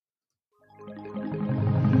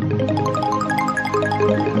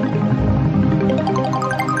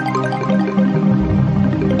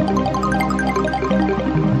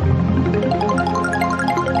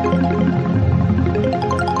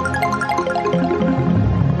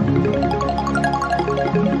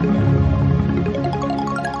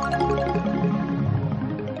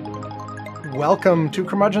Welcome to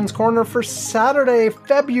Curmudgeon's Corner for Saturday,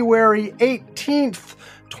 February 18th,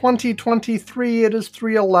 2023. It is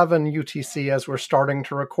 3:11 UTC as we're starting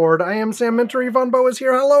to record. I am Sam Minter. Yvonne Bow is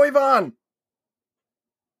here. Hello, Yvonne.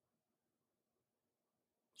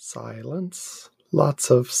 Silence.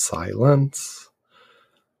 Lots of silence.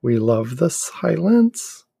 We love the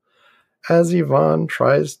silence as Yvonne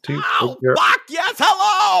tries to figure... Fuck! Yes,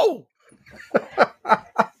 hello!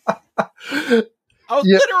 I was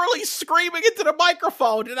literally screaming into the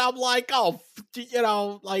microphone, and I'm like, I'm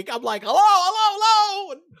like,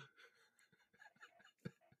 hello. And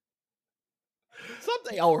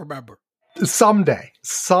someday I'll remember.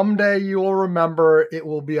 Someday you will remember. It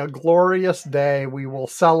will be a glorious day. We will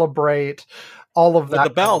celebrate all of that.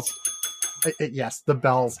 With the bells. Yes, the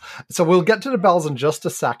bells. So we'll get to the bells in just a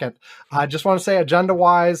second. I just want to say,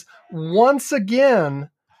 agenda-wise, once again,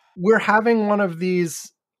 we're having one of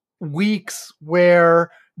these weeks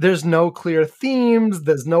where there's no clear themes,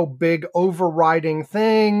 there's no big overriding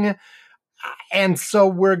thing, and so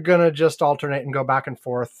we're going to just alternate and go back and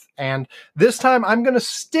forth. And this time I'm going to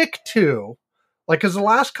stick to, because the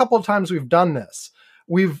last couple of times we've done this,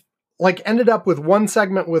 we've ended up with one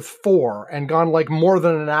segment with 4 and gone more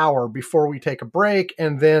than an hour before we take a break,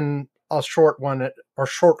 and then a shorter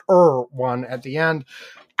one at the end.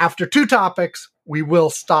 After 2 topics, we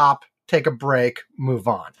will stop, take a break, move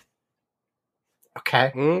on.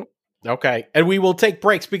 Okay. Okay. And we will take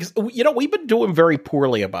breaks because, we've been doing very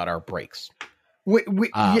poorly about our breaks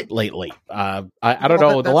lately. I don't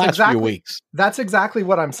know, the last few weeks. That's exactly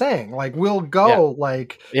what I'm saying. We'll go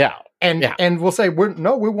and we'll say, we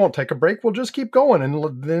won't take a break. We'll just keep going.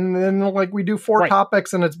 And then we do 4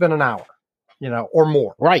 topics and it's been an hour, or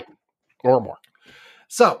more. Right. Or more.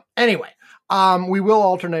 So anyway, we will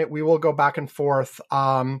alternate. We will go back and forth.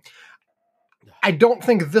 I don't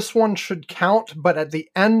think this one should count, but at the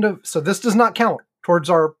end of, so this does not count towards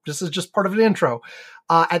this is just part of the intro.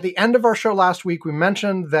 At the end of our show last week, we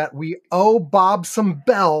mentioned that we owe Bob some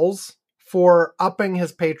bells for upping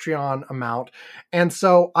his Patreon amount. And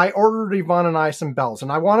so I ordered Yvonne and I some bells,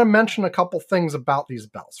 and I want to mention a couple things about these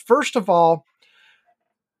bells. First of all,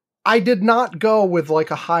 I did not go with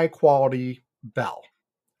a high quality bell.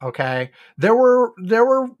 Okay. There were,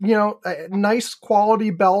 nice quality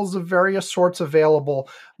bells of various sorts available,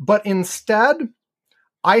 but instead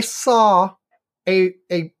I saw a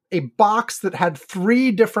box that had 3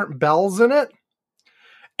 different bells in it,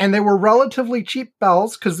 and they were relatively cheap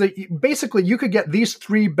bells because basically you could get these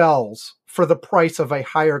 3 bells for the price of a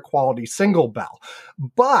higher quality single bell,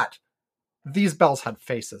 but these bells had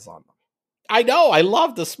faces on them. I know. I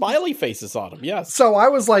love the smiley faces on them. Yes. So I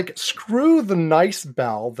was like, screw the nice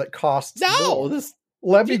bell that costs more.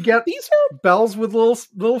 Let me get these bells with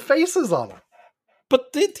little faces on them.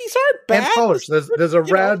 But these aren't bad. And colors. There's a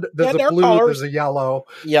red, there's a blue, colors. There's a yellow.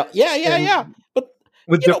 Yeah. But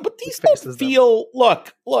but these don't feel.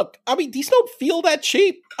 Look. I mean, these don't feel that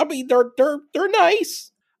cheap. I mean, they're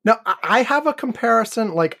nice. Now I have a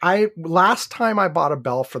comparison. Last time I bought a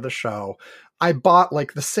bell for the show, I bought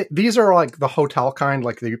these are the hotel kind,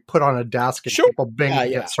 that you put on a desk and people bing to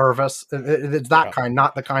get service. It's that kind,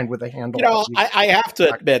 not the kind with a handle. I have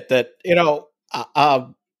to admit that,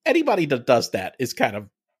 anybody that does that is kind of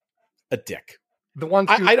a dick. The ones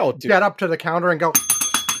I don't get up to the counter and go,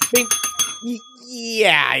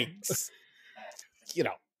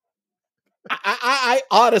 I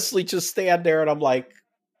honestly just stand there and I'm like,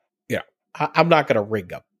 I'm not going to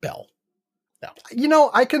ring a bell.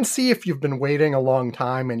 No. I can see if you've been waiting a long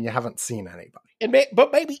time and you haven't seen anybody.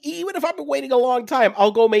 But maybe even if I've been waiting a long time,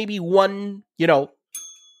 I'll go maybe one,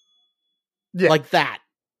 like that.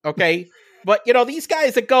 Okay. But, these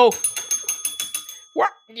guys that go,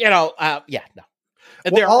 no.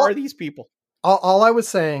 And there are these people. All I was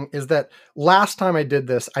saying is that last time I did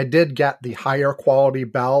this, I did get the higher quality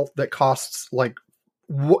bell that costs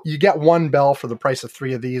you get 1 bell for the price of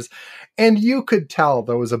 3 of these, and you could tell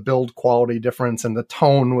there was a build quality difference and the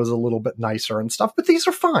tone was a little bit nicer and stuff, but these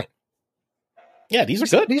are fine. Yeah, these are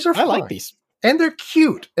good. These are fine. I like these. And they're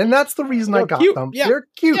cute. And that's the reason I got them. Yeah. They're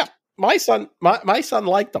cute. Yeah. My son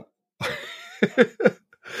liked them.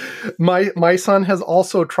 My son has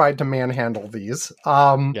also tried to manhandle these.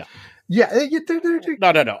 No. I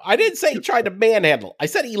didn't say he tried to manhandle. I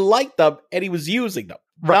said he liked them and he was using them.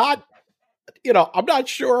 Right. Not, I'm not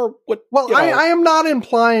sure what. Well, I am not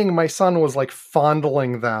implying my son was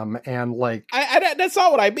fondling them and that's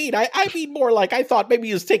not what I mean. I mean more I thought maybe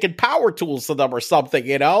he was taking power tools to them or something.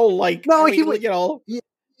 No, he was.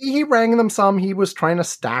 he rang them some. He was trying to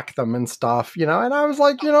stack them and stuff, and I was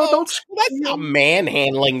like, don't. That's not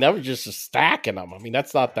manhandling. That was just stacking them. I mean,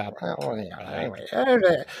 that's not that.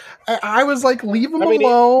 Anyway, I was like, leave them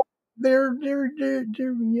alone. They're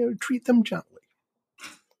treat them gently.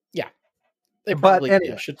 Yeah, they probably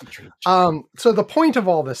anyway, should be treated. So the point of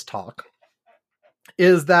all this talk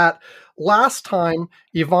is that last time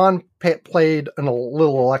Yvonne played a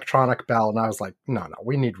little electronic bell, and I was like, no,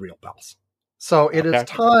 we need real bells. So it is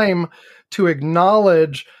time to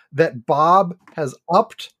acknowledge that Bob has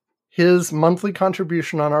upped his monthly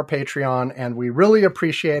contribution on our Patreon, and we really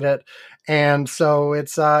appreciate it. And so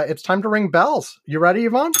it's time to ring bells. You ready,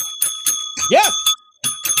 Yvonne? Yeah.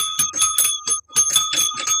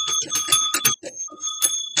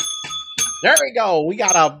 There we go. We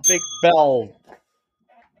got a big bell.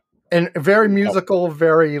 And very musical,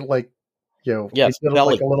 very yes,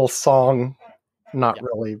 like a little song. Not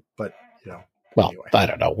really, but Well, anyway. I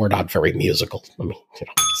don't know. We're not very musical. I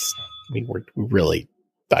mean, we're really.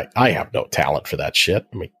 I have no talent for that shit.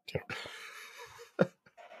 I mean,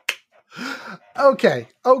 Okay,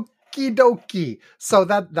 okie dokie. So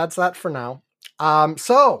that's that for now.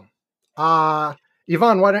 Yvonne,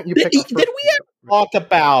 why don't you pick? Did we ever talk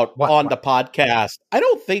about the podcast? I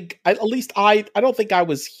don't think. I don't think I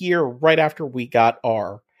was here right after we got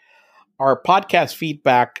our podcast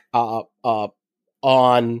feedback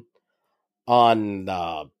on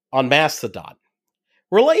Mastodon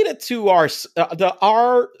related to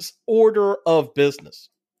our order of business,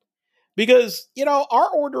 because our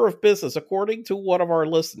order of business, according to one of our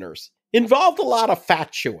listeners, involved a lot of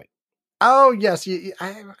fat chewing. Oh yes,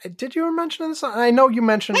 did you mention this? I know you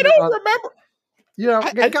mentioned. I don't remember.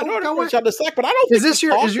 I don't know on the sec, but I don't. Is this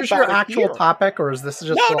your actual topic, or is this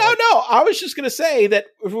just no? I was just going to say that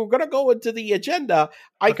if we're going to go into the agenda,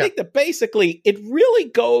 I think that basically it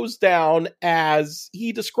really goes down as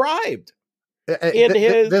he described.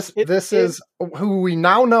 This is who we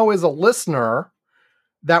now know is a listener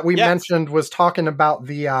that we mentioned was talking about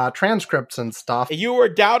the transcripts and stuff. You were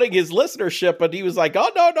doubting his listenership, but he was like,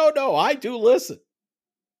 "Oh no, I do listen."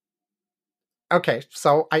 Okay,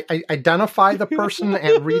 so I identify the person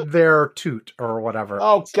and read their toot or whatever.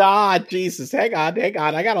 Oh God, Jesus! Hang on!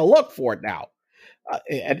 I gotta look for it now.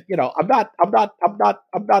 And I'm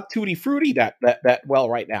not tutti frutti that well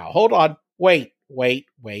right now. Hold on, wait.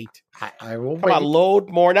 I will Come on, load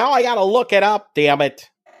more. Now I gotta look it up. Damn it!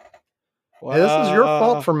 This is your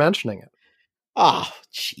fault for mentioning it. Oh,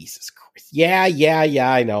 Jesus Christ! Yeah.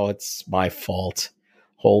 I know it's my fault.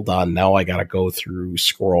 Hold on. Now I got to go through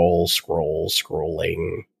scrolling.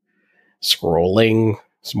 Some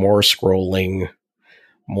more scrolling.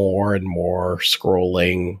 More and more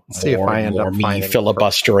scrolling. See if I end up me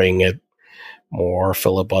filibustering it. More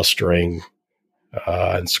filibustering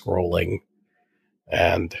and scrolling.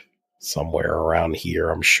 And somewhere around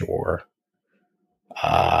here, I'm sure.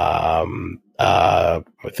 I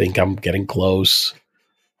think I'm getting close.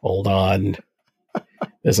 Hold on.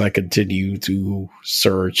 As I continue to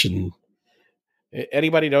search, and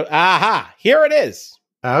anybody know? Aha! Here it is.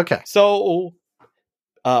 Okay. So,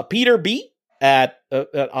 Peter B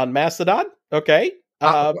on Mastodon. Okay.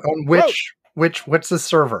 On what's the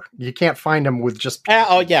server? You can't find him with just.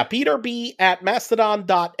 Peter B at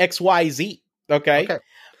Mastodon.xyz. Okay.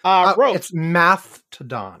 It's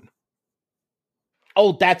Mathtodon.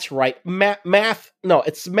 Oh, that's right. Math. No,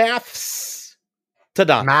 it's Mathstodon.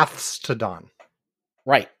 Mathstodon.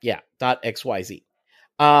 Right. Yeah. .xyz.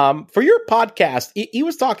 For your podcast, he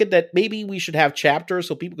was talking that maybe we should have chapters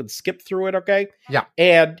so people can skip through it. Okay. Yeah.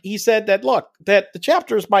 And he said that, look, that the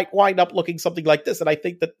chapters might wind up looking something like this. And I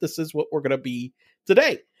think that this is what we're going to be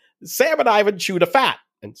today. Sam and Ivan chewed a fat.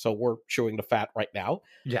 And so we're chewing the fat right now.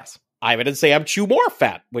 Yes. Ivan and Sam chew more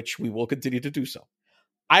fat, which we will continue to do so.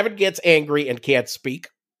 Ivan gets angry and can't speak.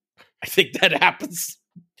 I think that happens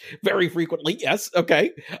very frequently. Yes.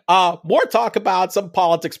 Okay. More talk about some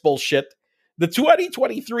politics bullshit. The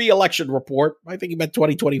 2023 election report. I think he meant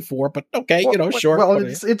 2024, but okay, sure. Well,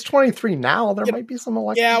 it's 23 now. There might be some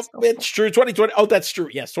election. Yeah, it's true. 2020. Oh, that's true.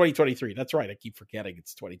 Yes, 2023. That's right. I keep forgetting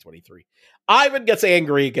it's 2023. Ivan gets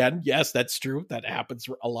angry again. Yes, that's true. That happens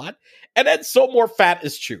a lot. And then some more fat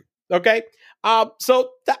is chewed. Okay. So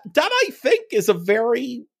that I think is a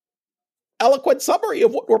very eloquent summary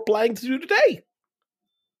of what we're planning to do today.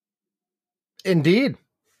 Indeed.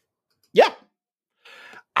 Yeah.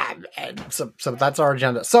 So that's our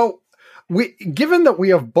agenda. So given that we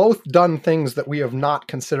have both done things that we have not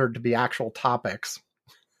considered to be actual topics.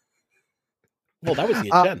 Well, that was the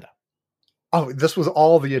agenda. This was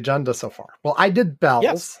all the agenda so far. Well, I did bells.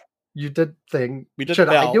 Yes. You did thing. We did Should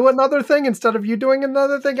bell. I do another thing instead of you doing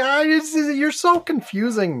another thing? You're so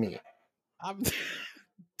confusing me.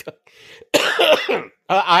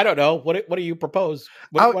 I don't know. What do you propose?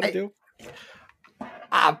 What do you want to do?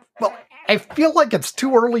 Well, I feel like it's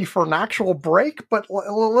too early for an actual break, but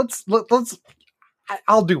let's.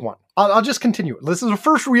 I'll do one. I'll just continue. This is the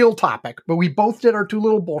first real topic, but we both did our two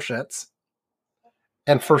little bullshits.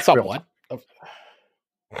 And first Somewhat. real.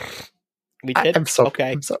 We did. I'm so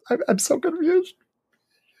okay. I'm so confused.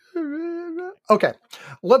 Okay,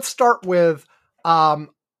 let's start with. I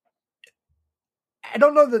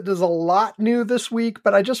don't know that there's a lot new this week,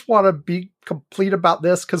 but I just want to be complete about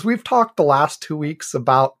this because we've talked the last 2 weeks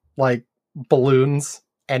about like balloons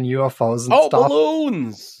and UFOs and stuff.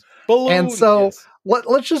 Balloons. And so yes.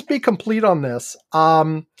 let's just be complete on this.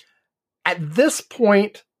 At this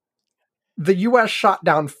point, the U.S. shot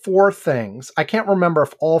down 4 things. I can't remember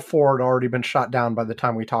if all 4 had already been shot down by the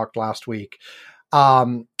time we talked last week.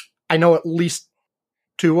 I know at least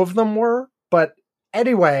 2 of them were, but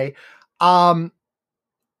anyway,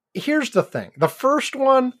 here's the thing. The first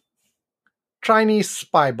one, Chinese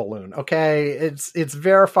spy balloon. Okay. It's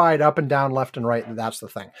verified up and down, left and right. And that's the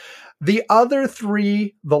thing. The other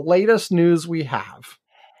 3, the latest news we have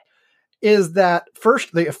is that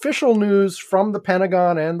first, the official news from the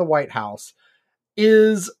Pentagon and the White House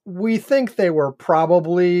is we think they were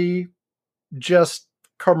probably just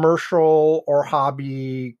commercial or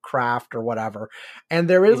hobby craft or whatever. And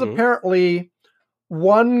there is apparently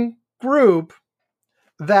one group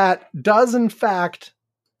that does in fact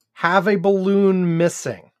have a balloon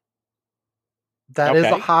missing. That is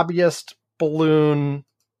a hobbyist balloon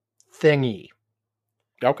thingy.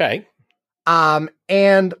 Okay.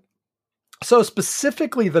 And so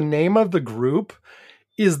specifically the name of the group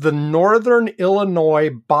is the Northern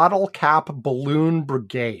Illinois Bottle Cap Balloon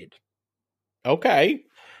Brigade. Okay.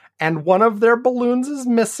 And one of their balloons is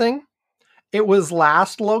missing. It was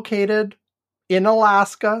last located in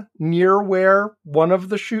Alaska near where one of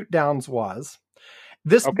the shoot downs was.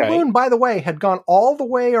 This balloon, by the way, had gone all the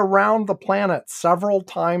way around the planet several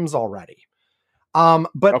times already.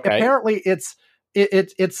 But apparently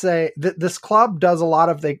this club does a lot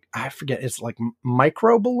of I forget, it's like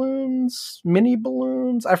micro balloons, mini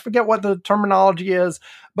balloons. I forget what the terminology is,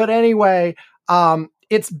 but anyway,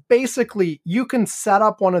 it's basically, you can set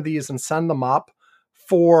up one of these and send them up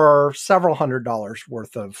for several $100s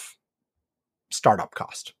worth of startup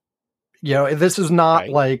cost. You know, this is not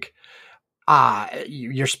like,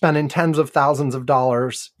 you're spending tens of thousands of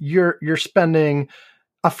dollars. You're spending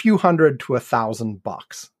a few $100 to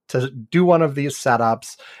 $1,000 to do one of these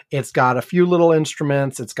setups. It's got a few little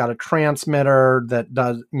instruments. It's got a transmitter that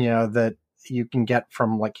does, that you can get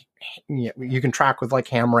from you can track with like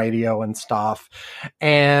ham radio and stuff.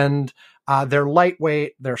 And they're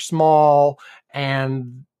lightweight, they're small,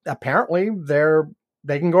 and apparently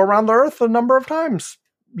they can go around the earth a number of times,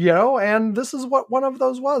 and this is what one of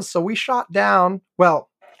those was. So we shot down, well,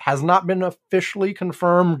 has not been officially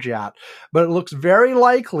confirmed yet, but it looks very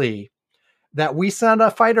likely that we sent a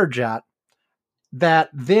fighter jet that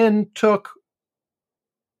then took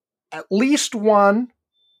at least one,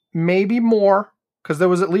 maybe more, because there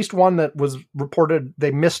was at least one that was reported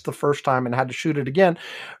they missed the first time and had to shoot it again.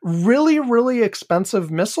 Really, really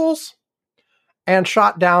expensive missiles, and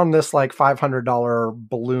shot down this like $500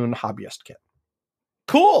 balloon hobbyist kit.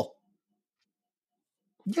 Cool.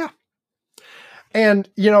 Yeah. And,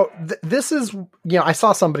 this is, I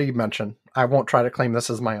saw somebody mention, I won't try to claim this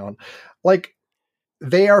as my own, like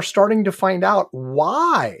they are starting to find out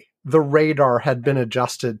why the radar had been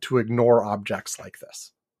adjusted to ignore objects like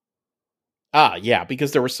this. Yeah,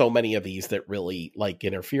 because there were so many of these that really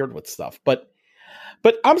interfered with stuff. But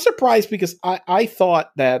I'm surprised because I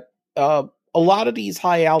thought that a lot of these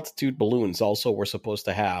high altitude balloons also were supposed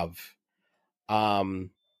to have, I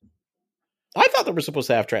thought they were supposed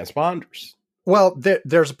to have transponders. Well,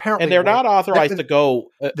 there's apparently, and they're not authorized to go.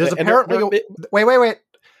 There's apparently wait.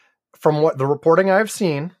 From what the reporting I've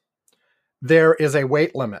seen, there is a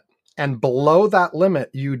weight limit, and below that limit,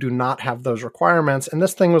 you do not have those requirements. And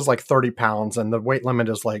this thing was like 30 pounds, and the weight limit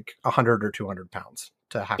is like 100 or 200 pounds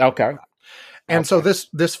to have. Okay. And so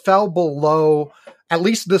this fell below, at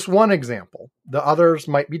least this one example. The others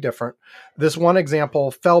might be different. This one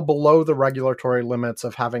example fell below the regulatory limits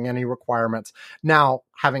of having any requirements. Now,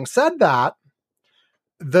 having said that,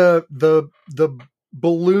 the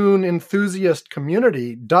balloon enthusiast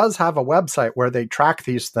community does have a website where they track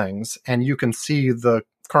these things, and you can see the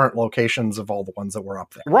current locations of all the ones that were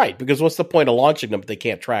up there. Right, because what's the point of launching them if they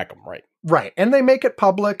can't track them, right? Right. And they make it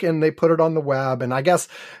public and they put it on the web. And I guess,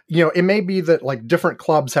 it may be that like different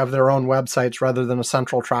clubs have their own websites rather than a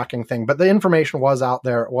central tracking thing, but the information was out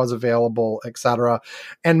there, it was available, etc.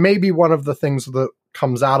 And maybe one of the things that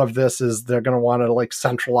comes out of this is they're going to want to like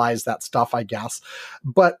centralize that stuff, I guess,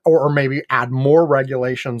 but, or maybe add more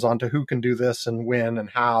regulations onto who can do this and when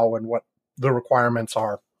and how and what the requirements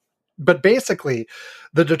are. But basically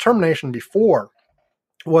the determination before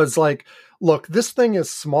was like, look, this thing is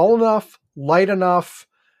small enough, light enough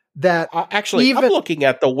that actually, I'm looking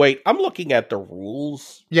at the weight. I'm looking at the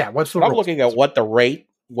rules. Yeah, what's the rules? I'm looking at what the weight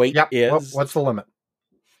is. What's the limit?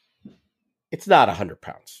 It's not 100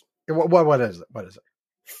 pounds. What is it? What is it?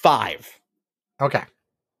 5. Okay.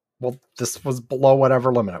 Well, this was below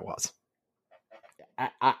whatever limit it was.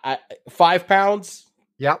 5 pounds?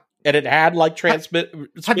 Yep. And it had like transmit.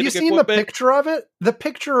 Have you seen the picture of it? The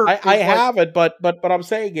picture. I haven't, but I'm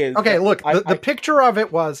saying is okay. Look, the picture of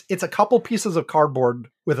it was it's a couple pieces of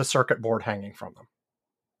cardboard with a circuit board hanging from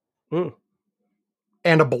them,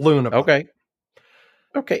 and a balloon. Okay,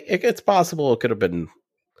 it's possible it could have been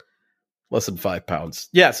less than 5 pounds.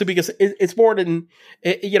 Yeah, so because it's more than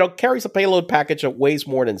carries a payload package that weighs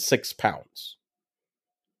more than 6 pounds.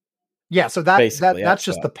 Yeah, so that's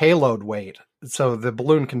just the payload weight. So the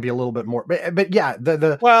balloon can be a little bit more, but yeah,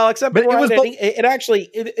 except but it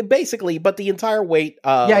actually basically, but the entire weight.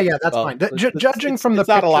 That's fine. Judging from the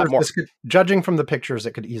pictures, judging from the pictures,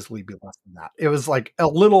 it could easily be less than that. It was like a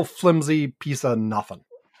little flimsy piece of nothing.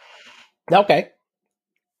 Okay.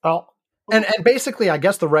 Well, and basically, I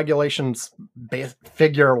guess the regulations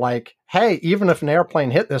figure like, hey, even if an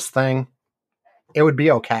airplane hit this thing, it would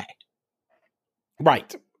be okay.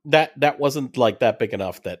 Right. That wasn't like that big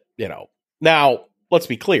enough that Now, let's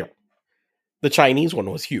be clear. The Chinese one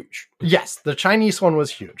was huge. Yes, the Chinese one was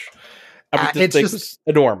huge. I mean, it was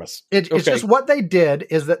enormous. It's just what they did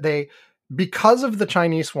is that because of the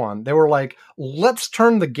Chinese one, they were like, let's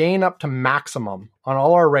turn the gain up to maximum on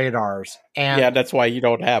all our radars. And that's why you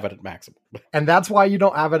don't have it at maximum. And that's why you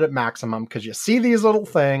don't have it at maximum, because you see these little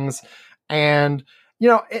things. And,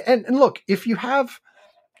 and look, if you have...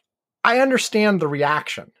 I understand the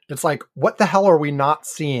reaction. It's like, what the hell are we not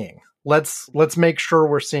seeing? Let's make sure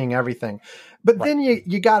we're seeing everything. But then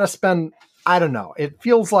you got to spend, I don't know. It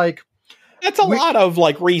feels like that's a lot of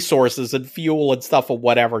like resources and fuel and stuff or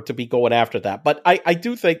whatever to be going after that. But I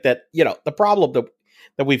do think that, the problem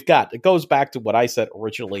that we've got, it goes back to what I said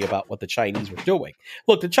originally about what the Chinese were doing.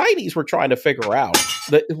 Look, the Chinese were trying to figure out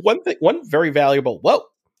that one very valuable,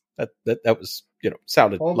 that was,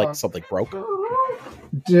 sounded Hold like on. Something broke.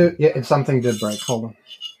 Something did break. Hold on.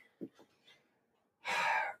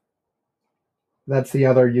 That's the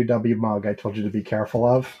other UW mug I told you to be careful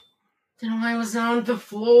of. No, I was on the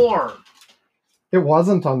floor. It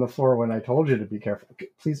wasn't on the floor when I told you to be careful.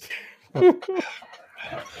 Please.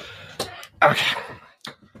 Okay.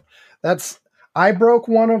 I broke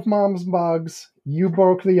one of Mom's mugs. You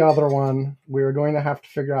broke the other one. We were going to have to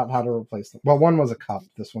figure out how to replace them. Well, one was a cup.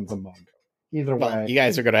 This one's a mug. Either way. You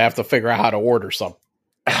guys are going to have to figure out how to order some.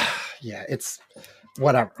 Yeah, it's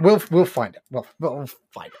whatever. We'll find it. We'll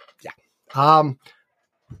find it. Yeah.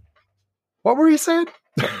 What were you saying?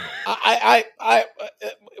 I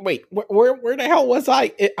wait. Where the hell was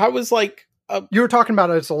I? I was like, you were talking about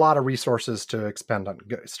it's a lot of resources to expend on.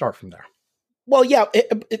 Start from there. Well, yeah,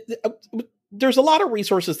 there's a lot of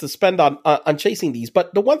resources to spend on chasing these,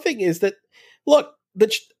 but the one thing is that look,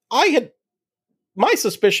 my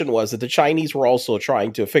suspicion was that the Chinese were also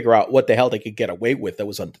trying to figure out what the hell they could get away with that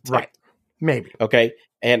was undetected. Right. Maybe. Okay.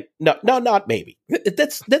 And no, not maybe.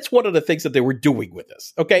 That's one of the things that they were doing with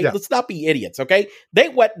this. Okay. Yeah. Let's not be idiots. Okay.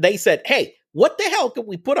 They said, hey, what the hell can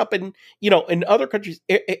we put up in other countries'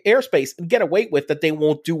 airspace and get away with that they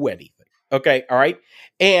won't do anything? Okay. All right.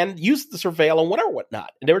 And use the surveillance,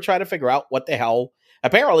 whatnot. And they were trying to figure out what the hell,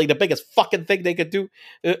 apparently the biggest fucking thing they could do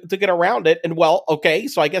to get around it. And well, okay.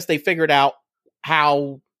 So I guess they figured out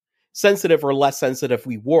how sensitive or less sensitive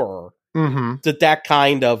we were to that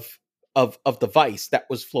kind of device that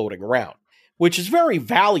was floating around, which is very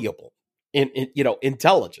valuable in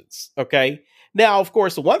intelligence. Okay. Now, of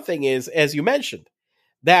course, the one thing is, as you mentioned,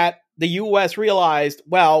 that the U.S. realized,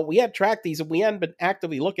 well, we had tracked these and we hadn't been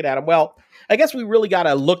actively looking at them. Well, I guess we really got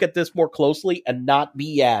to look at this more closely and not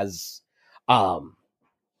be as blasé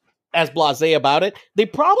about it. They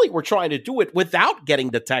probably were trying to do it without getting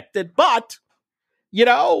detected, but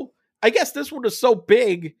I guess this one is so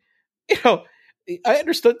big, I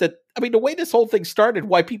understood that. I mean, the way this whole thing started,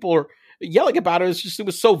 why people yelling about it. It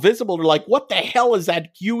was so visible. They're like, what the hell is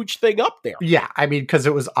that huge thing up there? Yeah, I mean, because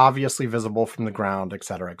it was obviously visible from the ground, et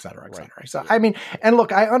cetera, et cetera, et cetera. Right. So, I mean, and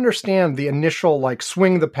look, I understand the initial, like,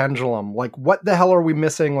 swing the pendulum. Like, what the hell are we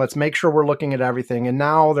missing? Let's make sure we're looking at everything. And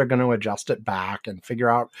now they're going to adjust it back and figure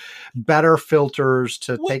out better filters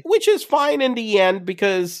to take. Which is fine in the end,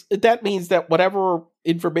 because that means that whatever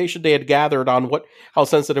information they had gathered on how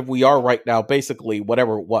sensitive we are right now, basically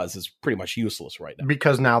whatever it was is pretty much useless right now.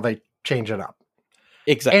 Because now they change it up.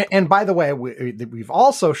 Exactly. And by the way, we've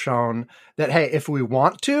also shown that, hey, if we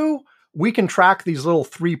want to, we can track these little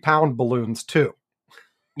 3-pound balloons too.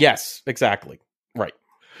 Yes, exactly. Right.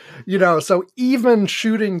 You know, so even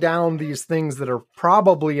shooting down these things that are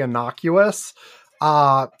probably innocuous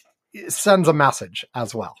sends a message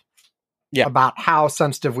as well. Yeah. About how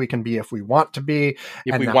sensitive we can be if we want to be.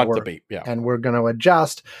 If we want to be, yeah. And we're going to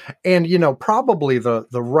adjust. And, you know, probably the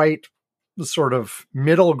right sort of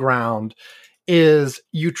middle ground is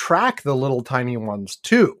you track the little tiny ones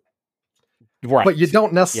too. Right. But you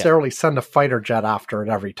don't necessarily send a fighter jet after it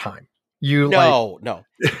every time. No.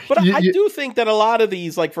 But I do think that a lot of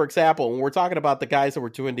these, like, for example, when we're talking about the guys that were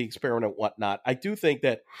doing the experiment and whatnot, I think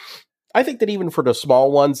that even for the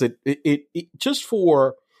small ones, it just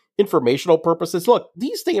for informational purposes, look,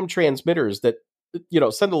 these damn transmitters that, you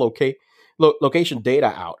know, send the location data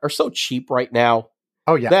out are so cheap right now.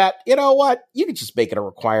 Oh, yeah. That, you know what, you can just make it a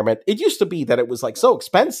requirement. It used to be that it was like so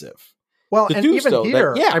expensive. Well, and even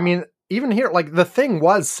here, yeah. I mean, even here, like, the thing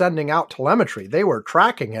was sending out telemetry. They were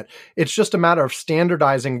tracking it. It's just a matter of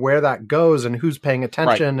standardizing where that goes and who's paying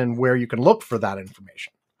attention and where you can look for that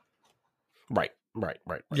information. Right.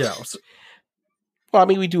 You know, well, I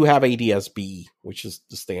mean, we do have ADS-B, which is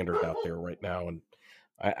the standard out there right now. And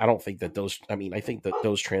I don't think that I think that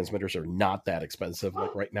those transmitters are not that expensive.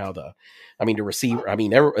 Like right now, the receiver,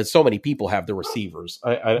 so many people have the receivers.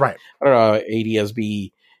 I don't know how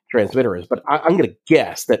ADS-B transmitter is, but I'm going to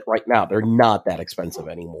guess that right now they're not that expensive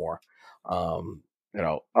anymore. You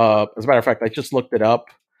know, as a matter of fact, I just looked it up.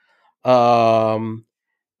 An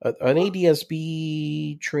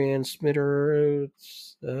ADS-B transmitter,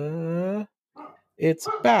 it's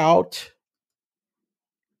about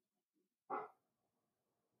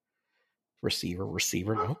receiver.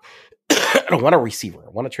 No, I don't want a receiver. I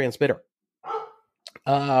want a transmitter.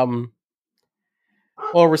 Well,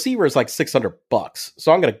 a receiver is like $600,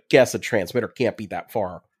 so I'm going to guess a transmitter can't be that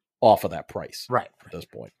far off of that price, right, at this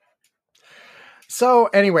point. So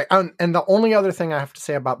anyway, and the only other thing I have to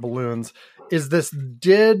say about balloons is this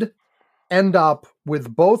did end up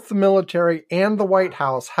with both the military and the White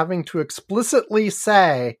House having to explicitly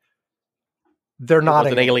say they're not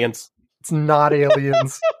aliens. It's not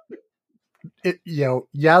aliens.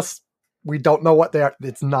 Yes, we don't know what they are.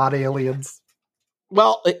 It's not aliens.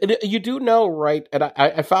 Well, you do know, right? And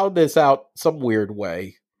I found this out some weird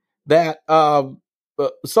way that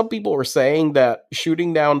some people were saying that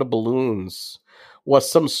shooting down the balloons was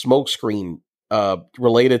some smokescreen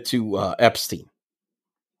related to Epstein.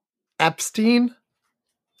 Epstein?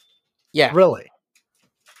 Yeah. Really?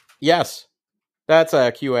 Yes. That's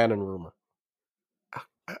a QAnon rumor.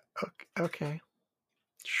 Okay.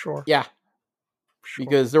 Sure. Yeah. Sure.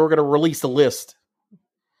 Because they were going to release a list.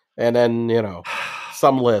 And then,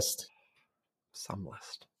 some list. Some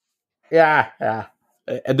list. Yeah.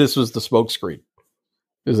 And this was the smokescreen.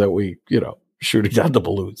 Is that we, shooting down the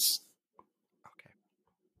balloons. Okay.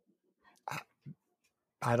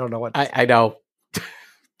 I don't know what I know.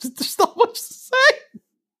 There's not much to say.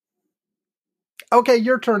 Okay,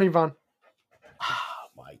 your turn, Yvonne.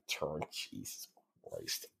 My turn. Jesus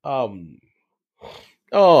Christ. Oh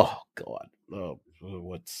God.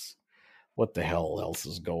 What the hell else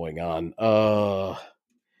is going on?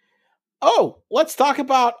 Let's talk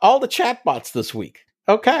about all the chatbots this week.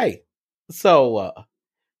 Okay. So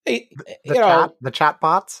the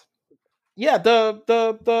chatbots? Yeah,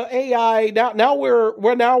 the AI. Now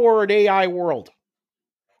we're an AI world.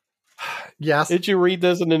 Yes. Did you read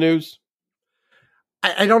this in the news?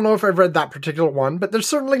 I don't know if I've read that particular one, but there's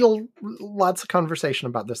certainly lots of conversation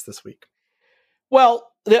about this week. Well,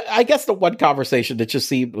 I guess the one conversation that just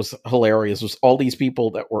seemed was hilarious was all these people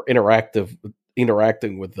that were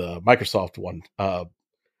interacting with the Microsoft one.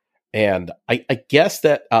 And I guess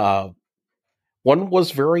that one was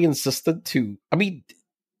very insistent to,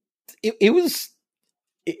 it was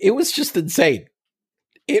just insane.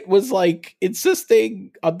 It was like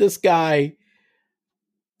insisting on this guy.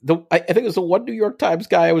 I think it was the one New York Times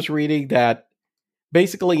guy I was reading that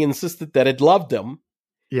basically insisted that it loved him.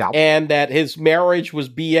 Yeah. And that his marriage was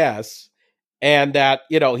BS. And that,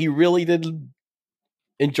 he really didn't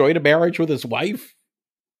enjoy the marriage with his wife.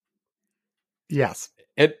 Yes.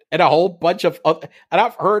 and a whole bunch of and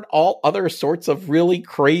I've heard all other sorts of really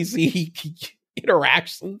crazy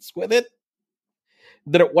interactions with it.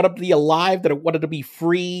 That it wanted to be alive, that it wanted to be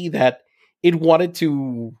free, that it wanted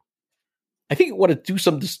to. I think it wanted to do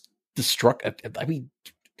some destruct. I mean,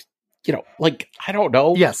 like I don't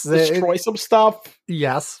know. Yes, destroy some stuff.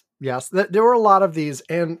 Yes. There were a lot of these,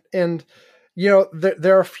 and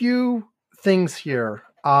there are a few things here.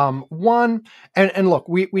 One, and look,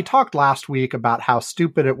 we talked last week about how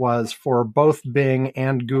stupid it was for both Bing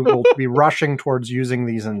and Google to be rushing towards using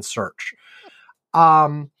these in search.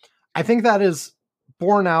 I think that is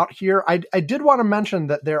borne out here. I did want to mention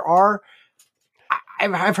that there are,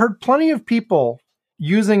 I've heard plenty of people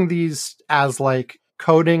using these as like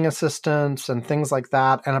coding assistants and things like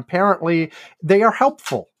that. And apparently they are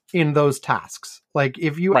helpful in those tasks. Like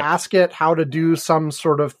if you ask it how to do some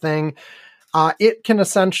sort of thing, it can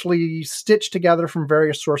essentially stitch together from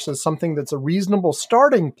various sources something that's a reasonable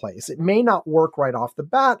starting place. It may not work right off the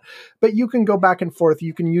bat, but you can go back and forth.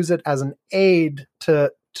 You can use it as an aid to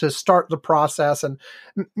start the process. And,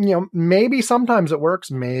 maybe sometimes it works,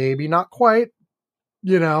 maybe not quite,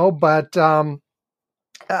 but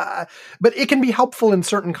it can be helpful in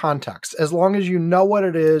certain contexts as long as you know what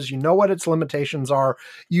it is, you know what its limitations are,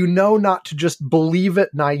 not to just believe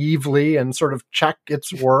it naively and sort of check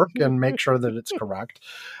its work and make sure that it's correct,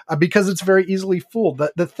 because it's very easily fooled.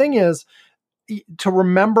 The thing is to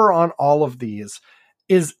remember on all of these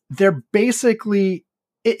is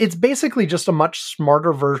it's basically just a much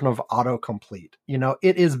smarter version of autocomplete.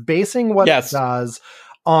 It is basing what it does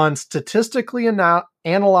on statistically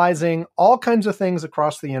analyzing all kinds of things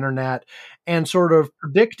across the internet and sort of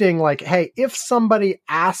predicting like, hey, if somebody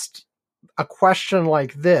asked a question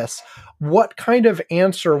like this, what kind of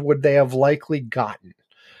answer would they have likely gotten?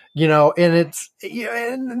 And it's,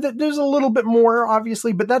 and there's a little bit more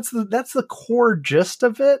obviously, but that's the core gist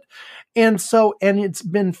of it. And it's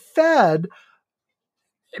been fed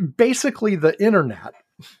basically the internet.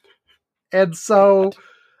 And so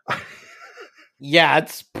yeah,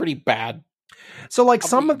 it's pretty bad. So like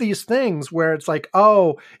some of these things where it's like,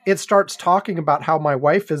 oh, it starts talking about how my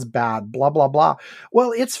wife is bad, blah, blah, blah.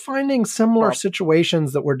 Well, it's finding similar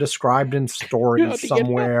situations that were described in stories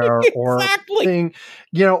somewhere or thing,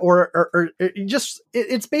 or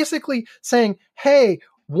it's basically saying, hey,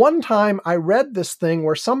 one time I read this thing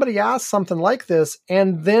where somebody asked something like this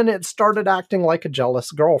and then it started acting like a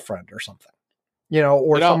jealous girlfriend or something,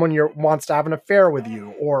 someone wants to have an affair with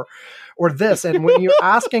you or this. And when you're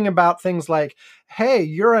asking about things like, hey,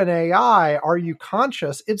 you're an AI, are you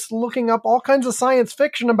conscious? It's looking up all kinds of science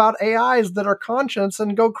fiction about AIs that are conscious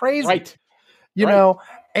and go crazy, right?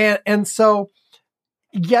 And so,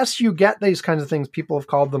 yes, you get these kinds of things. People have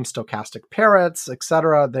called them stochastic parrots,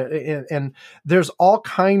 etc. And there's all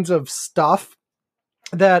kinds of stuff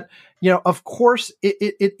that, of course,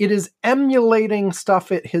 it is emulating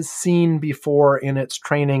stuff it has seen before in its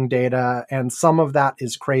training data. And some of that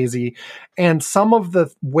is crazy. And some of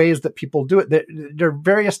the ways that people do it, there are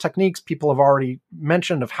various techniques people have already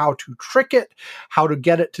mentioned of how to trick it, how to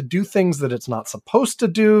get it to do things that it's not supposed to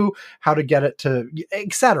do, how to get it to,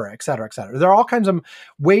 et cetera, et cetera, et cetera. There are all kinds of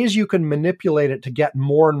ways you can manipulate it to get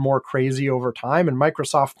more and more crazy over time. And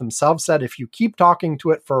Microsoft themselves said, if you keep talking to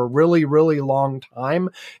it for a really, really long time,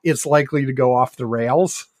 it's likely to go off the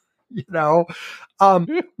rails,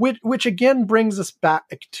 which again brings us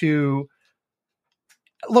back to,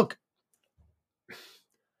 look,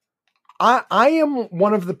 I am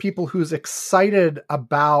one of the people who's excited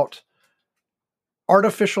about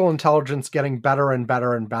artificial intelligence getting better and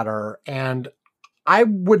better and better. And I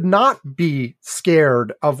would not be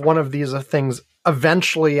scared of one of these things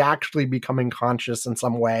eventually actually becoming conscious in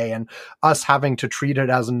some way and us having to treat it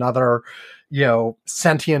as another,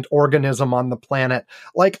 sentient organism on the planet.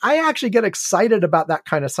 Like, I actually get excited about that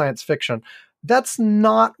kind of science fiction. That's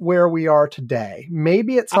not where we are today.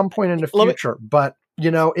 Maybe at some point in the future, but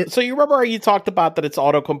so you remember you talked about that it's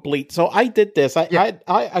autocomplete. So I did this. I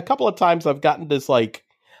a couple of times I've gotten this, like,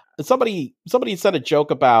 somebody said a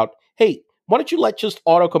joke about, hey, why don't you let just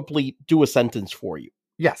autocomplete do a sentence for you?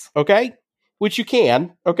 Yes. Okay. Which you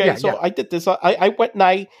can. Okay. Yeah, so I did this. I went and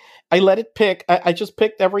I let it pick. I just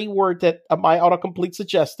picked every word that my autocomplete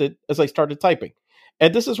suggested as I started typing.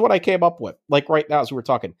 And this is what I came up with, like right now as we're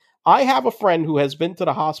talking. I have a friend who has been to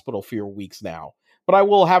the hospital for weeks now, but I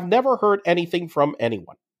will have never heard anything from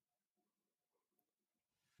anyone.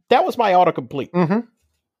 That was my autocomplete. Mm-hmm.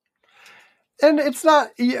 And it's not,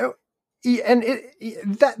 and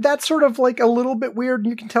that's sort of like a little bit weird.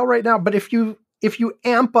 You can tell right now, but if you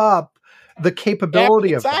amp up the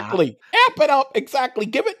capability of that. Exactly. Amp it up. Exactly.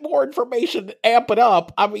 Give it more information. Amp it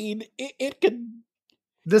up. I mean, it can.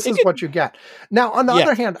 this is what you get. Now, on the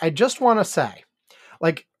other hand, I just want to say,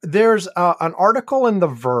 like, there's an article in The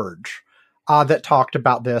Verge that talked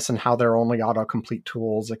about this and how they're only autocomplete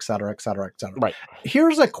tools, et cetera, et cetera, et cetera. Right.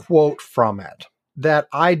 Here's a quote from it that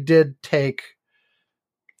I did take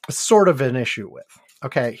sort of an issue with.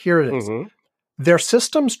 Okay, here it is. Mm-hmm. Their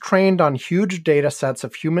systems trained on huge data sets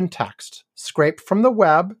of human text, scraped from the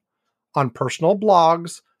web, on personal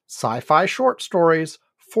blogs, sci-fi short stories,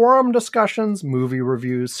 forum discussions, movie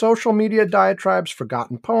reviews, social media diatribes,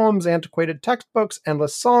 forgotten poems, antiquated textbooks,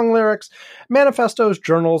 endless song lyrics, manifestos,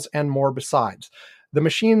 journals, and more besides. The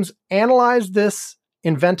machines analyze this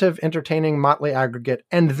inventive, entertaining, motley aggregate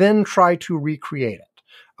and then try to recreate it.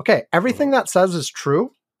 Okay, everything that says is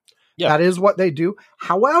true. Yeah. That is what they do.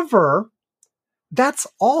 However, that's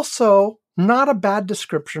not a bad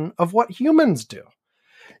description of what humans do.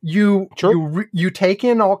 You take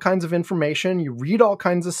in all kinds of information, you read all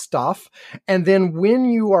kinds of stuff, and then when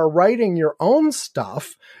you are writing your own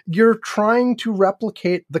stuff, you're trying to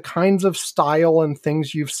replicate the kinds of style and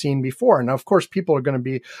things you've seen before. And of course, people are going to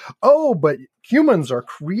be, oh, but humans are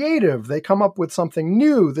creative. They come up with something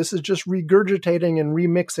new. This is just regurgitating and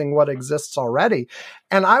remixing what exists already.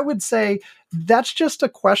 And I would say that's just a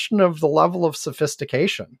question of the level of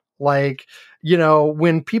sophistication. Like,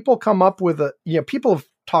 when people come up with people have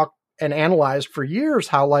talked and analyzed for years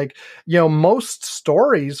how, like, most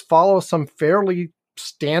stories follow some fairly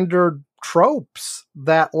standard tropes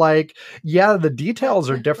that, like, the details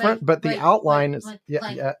are different, but the outline is,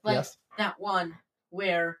 yes. That one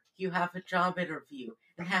where you have a job interview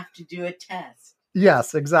and have to do a test.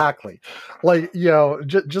 Yes, exactly. Like,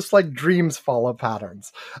 just like dreams follow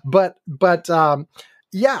patterns. But I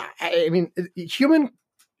mean,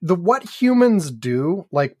 what humans do,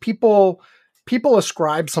 like, people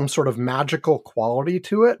ascribe some sort of magical quality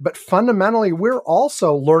to it, but fundamentally we're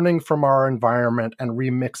also learning from our environment and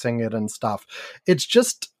remixing it and stuff. It's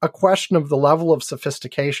just a question of the level of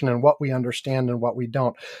sophistication and what we understand and what we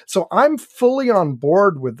don't. So I'm fully on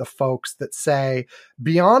board with the folks that say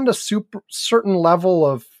beyond a certain level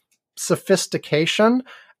of sophistication,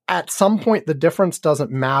 at some point the difference doesn't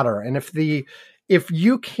matter. And if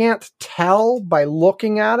you can't tell by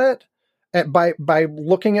looking at it, by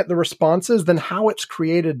looking at the responses, then how it's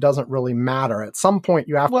created doesn't really matter. At some point,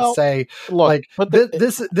 you have to say, look, like,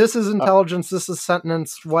 this is intelligence, this is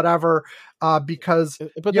sentience, whatever, because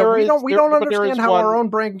we don't understand how our own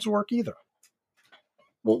brains work either.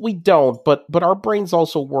 Well, we don't, but our brains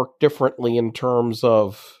also work differently in terms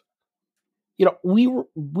of,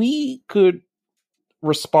 we could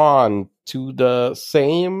respond to the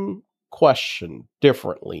same question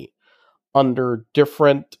differently under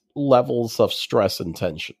different levels of stress and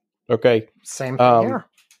tension. Okay. Same thing here.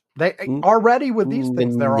 They already with these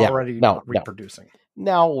things, they're already not reproducing.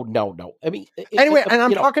 No. I mean, anyway, and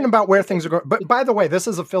I'm talking about where things are going. But by the way, this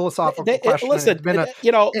is a philosophical question. Listen,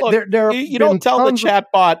 you don't tell the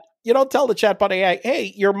chatbot AI,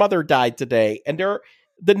 hey, your mother died today, and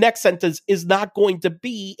the next sentence is not going to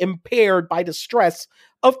be impaired by the stress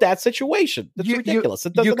of that situation. That's ridiculous.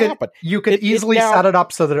 It doesn't happen. You could easily set it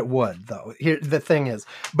up so that it would, though. Here, the thing is,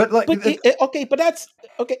 but like, but that's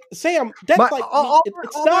okay, Sam. That's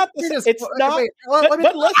it's not.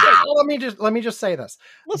 Let me just say this.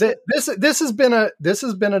 This has been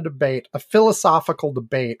a debate, a philosophical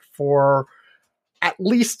debate for at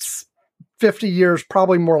least 50 years,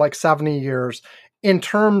 probably more like 70 years. In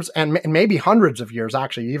terms, and maybe hundreds of years,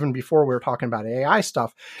 actually, even before we were talking about AI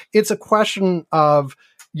stuff, it's a question of,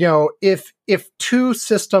 if two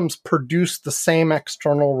systems produce the same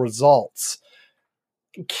external results,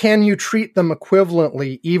 can you treat them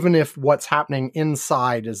equivalently, even if what's happening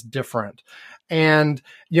inside is different? And,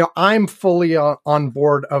 I'm fully on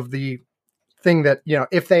board of the thing that,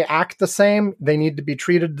 if they act the same, they need to be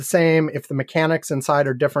treated the same. If the mechanics inside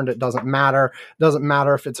are different, it doesn't matter. It doesn't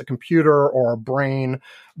matter if it's a computer or a brain,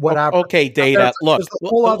 whatever. Okay, Data.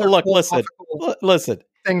 Listen.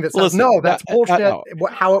 Thing that says, no, that's bullshit. No.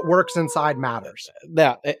 How it works inside matters.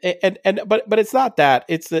 Yeah, but it's not that.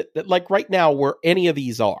 It's that, like, right now, where any of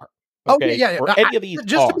these are. Okay? Any of these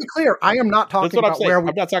just to be clear, I am not talking about where we.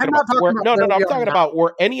 I'm not talking about where. No. I'm talking about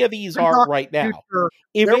where any of these are right now.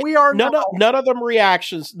 We are none of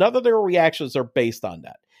their reactions are based on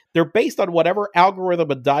that. They're based on whatever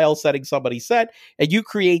algorithm and dial setting somebody set, and you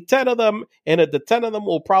create 10 of them, and the 10 of them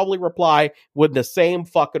will probably reply with the same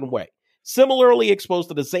fucking way. Similarly exposed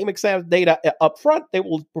to the same exact data up front, they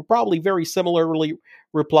will probably very similarly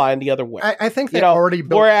replying the other way. I think they already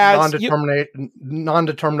built whereas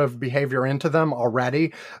non-determinative behavior into them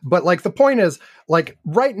already. But like the point is, like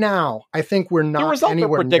right now, I think we're not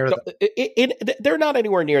anywhere near that. They're not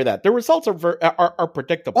anywhere near that. The results are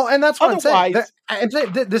predictable. Well, and that's what I'm saying.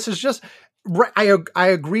 This is just. I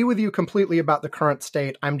agree with you completely about the current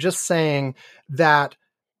state. I'm just saying that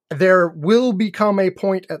there will become a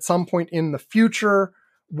point at some point in the future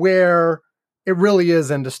where it really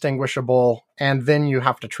is indistinguishable, and then you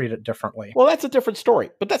have to treat it differently. Well, that's a different story,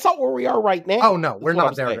 but that's not where we are right now. Oh no, we're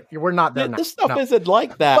not there. We're not there now. This stuff isn't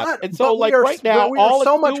like that. And so, like right now, we are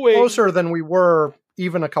so much closer than we were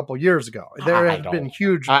even a couple years ago. There have been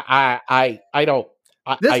huge.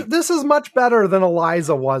 This is much better than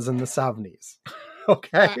Eliza was in the 70s.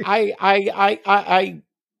 Okay.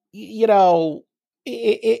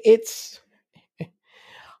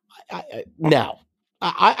 No.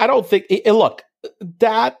 I don't think. Look,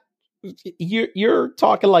 that you're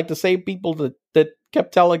talking like the same people that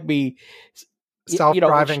kept telling me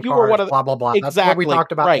self-driving cars, blah blah blah. Exactly, that's what we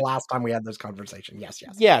talked about the last time we had this conversation.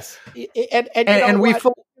 Yes. And we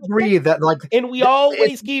fully agree that and we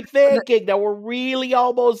always keep thinking that we're really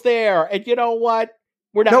almost there. And you know what?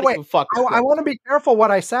 We're not even fucking. I want to be careful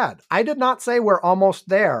what I said. I did not say we're almost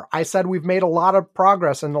there. I said we've made a lot of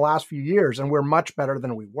progress in the last few years, and we're much better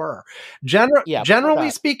than we were. Generally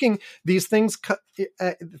speaking, these things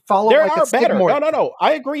follow like a stigma. No.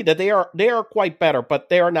 I agree that they are quite better, but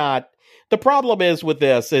they are not. The problem is with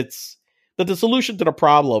this, it's that the solution to the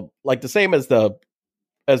problem, like the same as the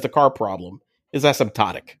car problem, is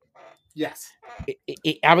asymptotic. Yes.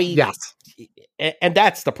 Yes. And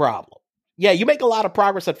that's the problem. Yeah, you make a lot of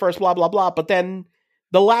progress at first, blah, blah, blah, but then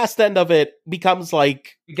the last end of it becomes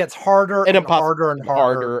like... It gets harder and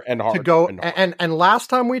harder to go. And last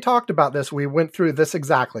time we talked about this, we went through this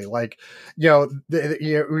exactly. Like, you're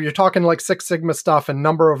talking like Six Sigma stuff and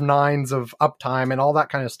number of nines of uptime and all that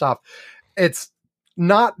kind of stuff. It's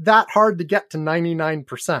not that hard to get to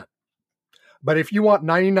 99%. But if you want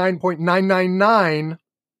 99.999,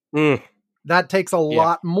 that takes a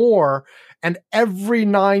lot more. And every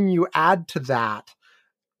 9 you add to that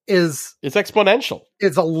it's exponential.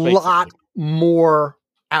 It's a lot more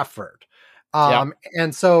effort.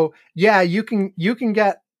 And so, you can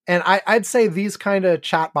get, and I'd say these kind of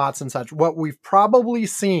chatbots and such, what we've probably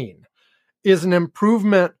seen is an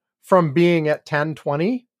improvement from being at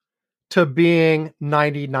 1020 to being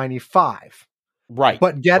 9095. Right.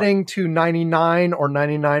 But getting to 99 or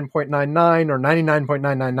 99.99 or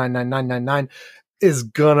 99.9999999 is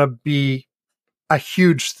gonna be a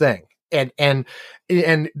huge thing. And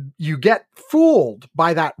you get fooled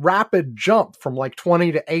by that rapid jump from like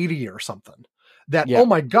 20 to 80 or something. That oh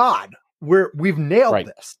my God, we've nailed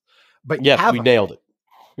this. But yes, we nailed it.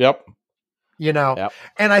 Yep.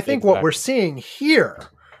 And I think what we're seeing here,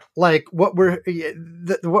 like what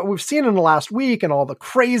we've seen in the last week and all the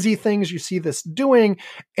crazy things you see this doing,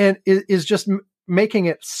 and is just making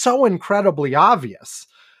it so incredibly obvious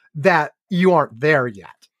that you aren't there yet.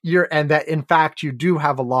 And that in fact you do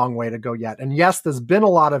have a long way to go yet. And yes, there's been a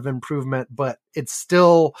lot of improvement, but it's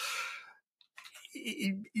still,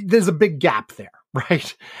 there's a big gap there.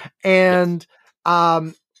 Right. And,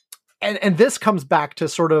 and this comes back to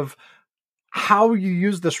sort of how you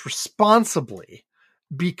use this responsibly,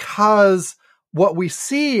 because what we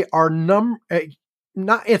see are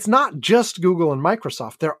it's not just Google and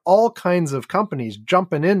Microsoft. There are all kinds of companies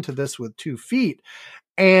jumping into this with 2 feet.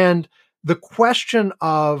 And the question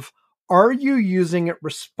of, are you using it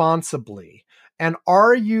responsibly? And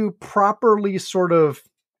are you properly sort of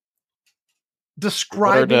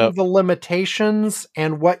describing the limitations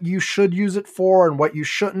and what you should use it for and what you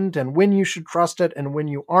shouldn't and when you should trust it and when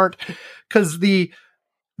you aren't? Because the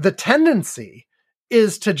tendency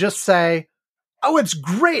is to just say, oh, it's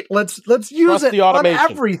great. Let's use it on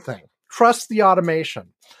everything. Trust the automation.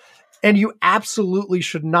 And you absolutely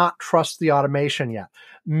should not trust the automation yet.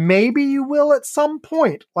 Maybe you will at some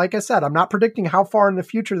point. Like I said, I'm not predicting how far in the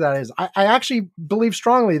future that is. I actually believe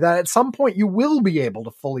strongly that at some point you will be able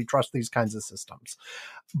to fully trust these kinds of systems.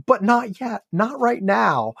 But not yet. Not right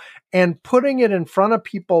now. And putting it in front of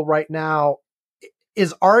people right now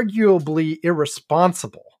is arguably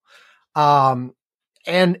irresponsible. And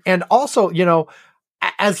also,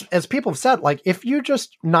 as people have said, like if you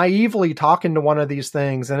just naively talk into one of these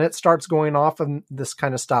things and it starts going off and this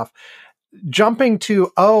kind of stuff, jumping to,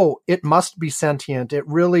 oh, it must be sentient. It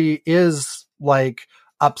really is like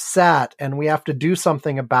upset and we have to do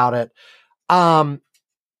something about it.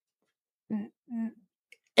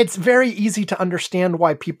 It's very easy to understand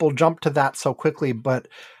why people jump to that so quickly, but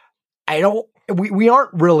we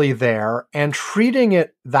aren't really there, and treating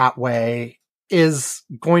it that way is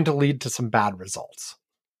going to lead to some bad results.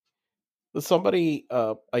 Somebody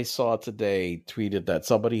I saw today tweeted that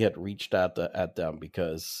somebody had reached out at them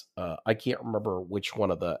because I can't remember which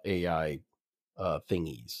one of the AI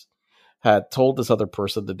thingies had told this other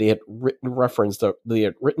person that they had they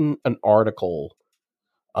had written an article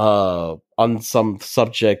on some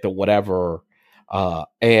subject or whatever,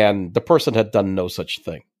 and the person had done no such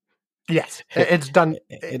thing. Yes, it's done.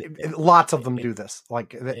 Lots of them do this.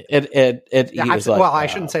 Like I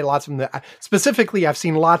shouldn't say lots of them. Specifically, I've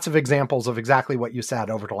seen lots of examples of exactly what you said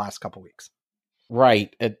over the last couple of weeks.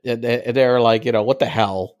 Right, and they're like, what the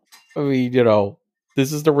hell? I mean,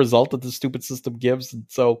 this is the result that the stupid system gives, and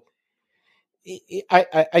so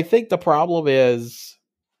I think the problem is,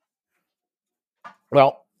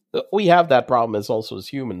 well, we have that problem as also as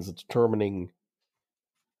humans, determining,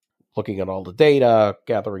 looking at all the data,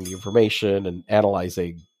 gathering the information, and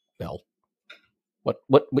analyzing, well, what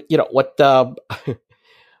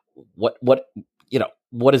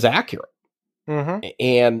what is accurate,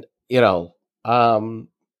 and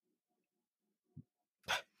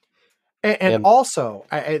and also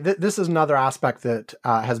this is another aspect that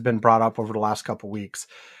has been brought up over the last couple of weeks,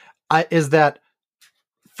 is that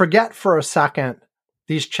forget for a second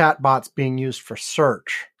these chatbots being used for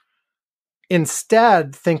search.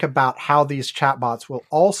 Instead, think about how these chatbots will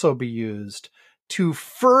also be used to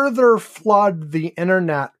further flood the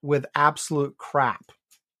internet with absolute crap.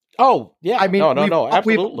 Oh, yeah. I mean, no,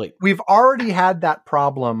 absolutely. We've already had that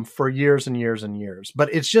problem for years and years and years,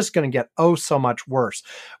 but it's just going to get so much worse.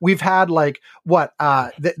 We've had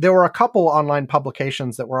there were a couple online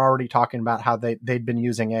publications that were already talking about how they'd been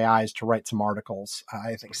using AIs to write some articles.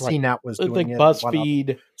 I think CNET was doing it.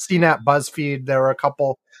 BuzzFeed. CNET, BuzzFeed. There were a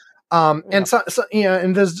couple. And so,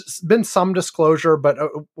 and there's been some disclosure, but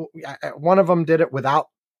one of them did it without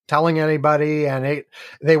telling anybody, and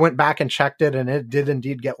they went back and checked it, and it did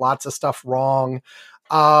indeed get lots of stuff wrong.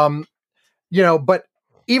 But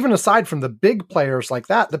even aside from the big players like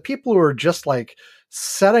that, the people who are just like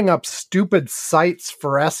setting up stupid sites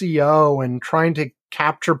for SEO and trying to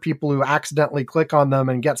capture people who accidentally click on them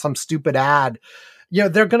and get some stupid ad,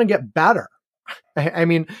 they're going to get better. I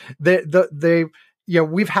mean,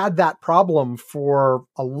 we've had that problem for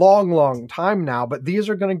a long, long time now, but these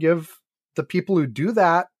are going to give the people who do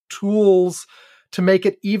that tools to make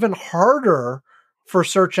it even harder for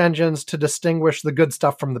search engines to distinguish the good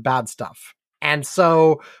stuff from the bad stuff. And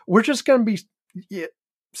so we're just going to be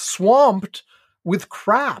swamped with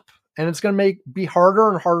crap, and it's going to be harder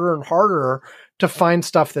and harder and harder to find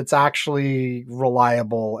stuff that's actually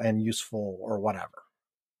reliable and useful or whatever.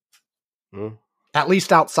 At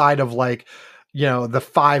least outside of the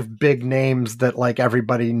 5 big names that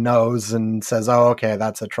everybody knows and says, oh, okay,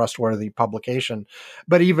 that's a trustworthy publication.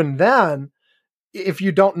 But even then, if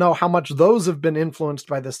you don't know how much those have been influenced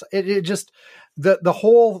by this, it just, the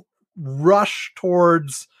whole rush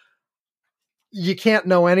towards you can't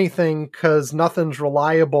know anything because nothing's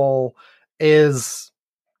reliable is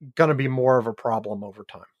going to be more of a problem over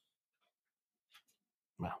time.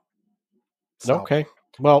 Wow. So, okay.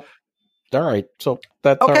 Well, all right. So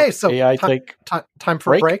that's okay. So AI time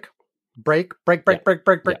for break. Break.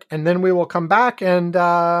 And then we will come back and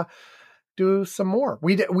do some more.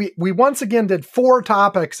 We once again did 4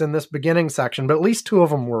 topics in this beginning section, but at least 2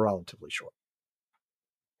 of them were relatively short.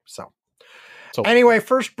 So anyway,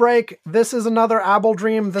 first break. This is another Apple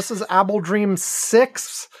Dream. This is Apple Dream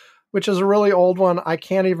 6, which is a really old one. I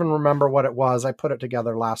can't even remember what it was. I put it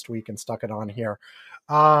together last week and stuck it on here.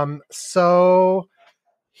 So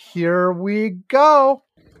here we go.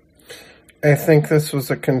 I think this was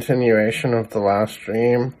a continuation of the last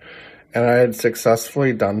dream, and I had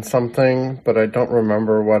successfully done something, but I don't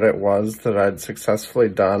remember what it was that I'd successfully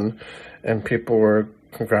done, and people were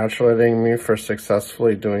congratulating me for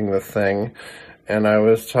successfully doing the thing, and I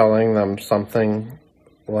was telling them something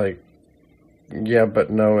like, yeah, but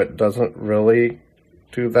no, it doesn't really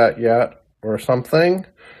do that yet, or something.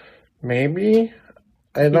 Maybe?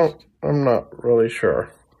 I'm not really sure.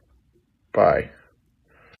 Bye.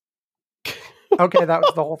 Okay, that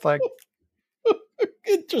was the whole thing.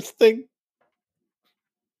 Interesting.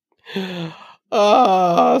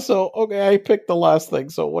 Okay, I picked the last thing.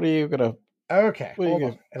 So what are you gonna? Okay, hold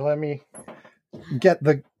on. Let me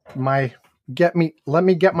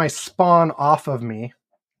get my spawn off of me.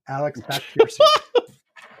 Alex, back to your seat.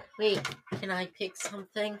 Wait, can I pick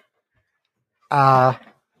something? I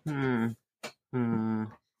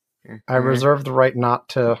reserve the right not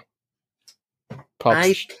to.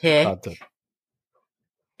 I pick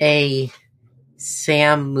a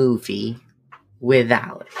Sam movie with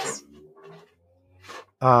Alex.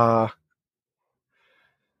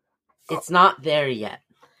 It's not there yet.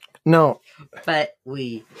 No, But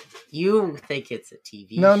you think it's a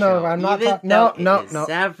TV No, show. no, I'm not even talking- no, though no, it is no.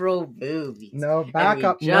 several movies. no, And back we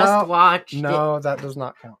up. just watched it. No, that does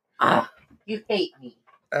not count. Ah, you hate me.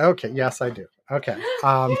 Okay, yes, I do. Okay.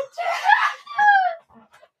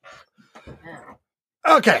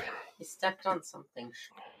 Okay. You stepped on something.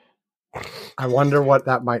 I wonder what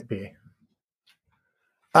that might be.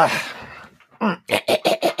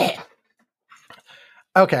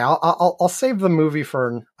 Okay, I'll save the movie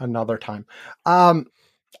for another time.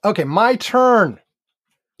 Okay, my turn.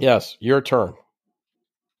 Yes, your turn.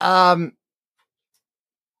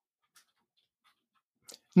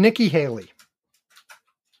 Nikki Haley.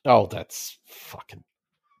 Oh, that's fucking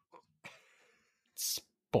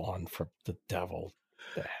spawn from the devil.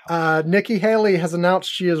 The hell? Nikki Haley has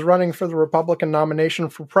announced she is running for the Republican nomination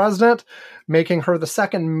for president, making her the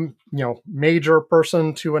second, major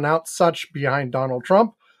person to announce such behind Donald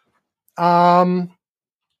Trump. And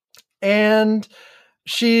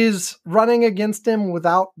she's running against him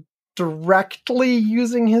without directly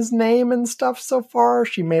using his name and stuff so far.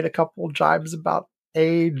 She made a couple jibes about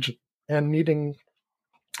age and needing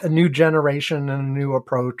a new generation and a new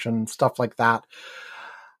approach and stuff like that.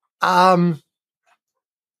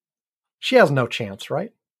 She has no chance,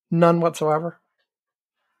 right? None whatsoever.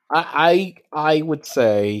 I would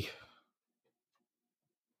say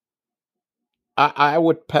I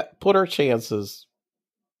would put her chances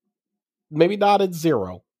maybe not at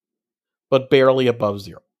 0, but barely above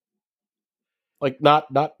 0. Like not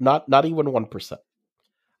even 1%.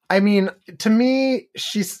 I mean, to me,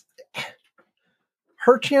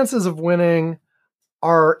 her chances of winning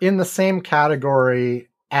are in the same category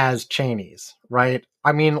as Cheney's, right?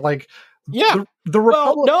 I mean, like, yeah, the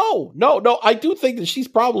Republican. Well, no. I do think that she's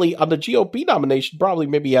probably on the GOP nomination. Probably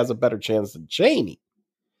maybe has a better chance than Cheney,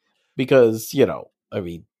 because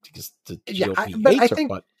because the GOP hates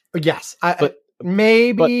her. But yes, but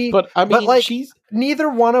maybe. But I mean, like, she's neither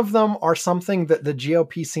one of them are something that the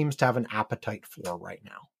GOP seems to have an appetite for right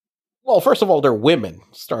now. Well, first of all, they're women.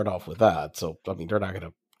 Start off with that. So I mean, they're not going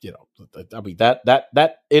to.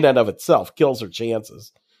 That in and of itself kills her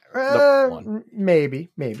chances.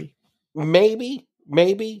 Maybe. Really?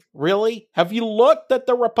 Have you looked at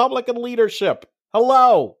the Republican leadership?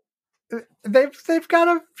 Hello. They've got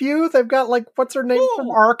a few. They've got, like, what's her name from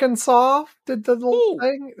Arkansas? Did the little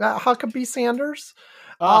thing? Huckabee Sanders.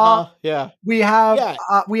 Yeah. We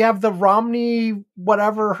have the Romney,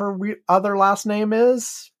 whatever her other last name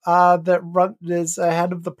is, that is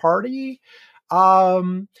ahead of the party.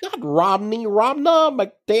 Not Romney, Ronna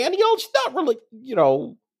McDaniel. She's not really,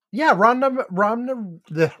 Yeah, Ronna.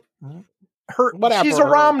 Whatever. She's a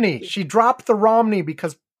Romney. She dropped the Romney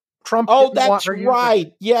because Trump. Oh, that's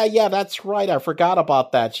right. Yeah, that's right. I forgot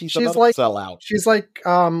about that. She's another like sellout. She's like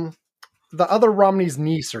the other Romney's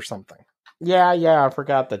niece or something. Yeah, I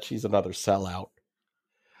forgot that she's another sellout.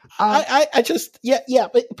 I just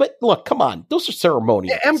but look, come on, those are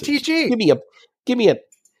ceremonial. Yeah, MTG. Give me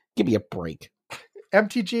a break.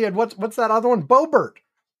 MTG and what's that other one? Boebert.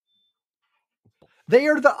 They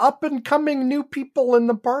are the up and coming new people in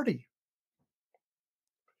the party.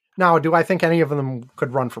 Now, do I think any of them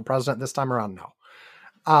could run for president this time around? No.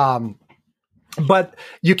 But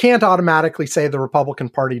you can't automatically say the Republican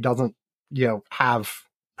Party doesn't, have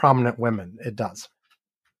prominent women. It does.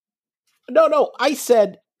 No. I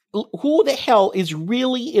said, who the hell is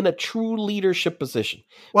really in a true leadership position?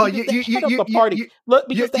 Well, you said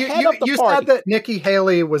that Nikki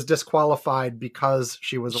Haley was disqualified because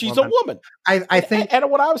she was she's a woman. I think,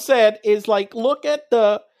 and what I've said is, like, look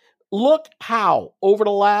how over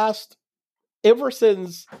the last, ever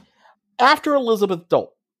since after Elizabeth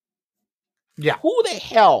Dole, who the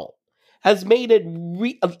hell has made it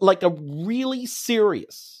like a really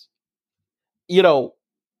serious,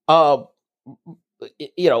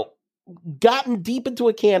 gotten deep into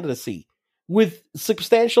a candidacy with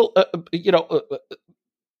substantial, that's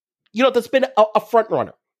been a front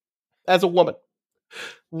runner as a woman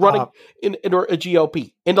running in a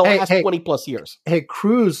GOP in the last 20 plus years. Hey,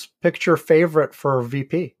 Cruz, picked your favorite for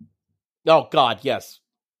VP. Oh God, yes.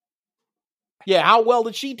 Yeah, how well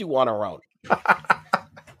did she do on her own?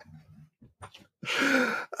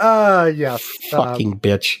 Yes. Fucking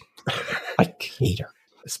bitch. I hate her.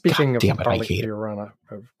 Speaking God of damn it, I hate Fiorina,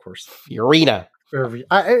 of course. Fiorina.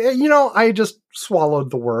 I just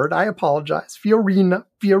swallowed the word. I apologize. Fiorina.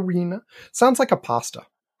 Sounds like a pasta.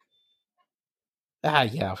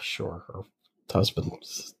 Yeah, sure. Her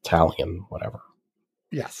husband's Italian, whatever.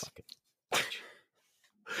 Yes.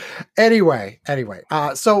 Anyway.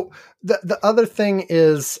 So the other thing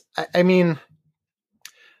is, I mean,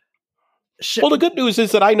 Shit. Well, the good news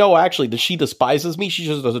is that I know actually that she despises me. She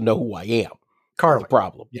just doesn't know who I am. Carly. The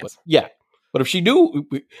problem. Yes. But, yeah. But if she knew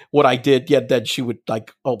what I did, yeah, then she would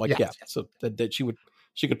like, oh my God. So that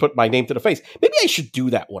she could put my name to the face. Maybe I should do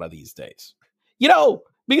that one of these days.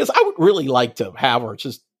 Because I would really like to have her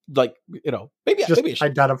just like, maybe Just I should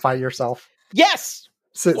identify yourself. Yes.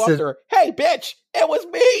 Her, hey, bitch, it was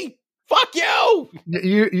me. Fuck you.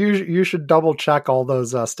 You should double check all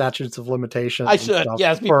those statutes of limitations. I should,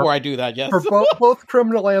 yes, before I do that, yes. For both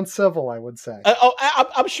criminal and civil, I would say.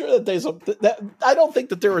 I'm sure that there's I don't think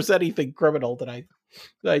that there was anything criminal that I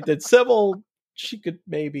did. Civil, she could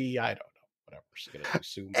maybe, I don't know, whatever she's going to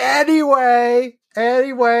assume.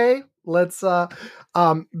 Anyway, let's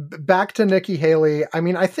back to Nikki Haley. I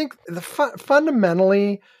mean, I think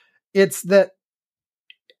fundamentally, it's that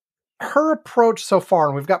her approach so far,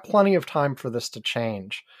 and we've got plenty of time for this to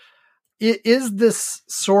change, it is this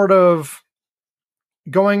sort of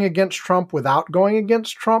going against Trump without going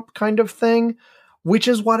against Trump kind of thing, which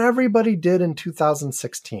is what everybody did in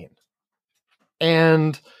 2016.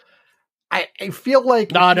 And I feel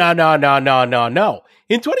like... No.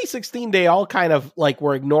 In 2016, they all kind of like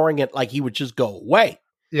were ignoring it like he would just go away.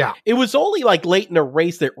 Yeah. It was only like late in the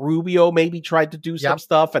race that Rubio maybe tried to do some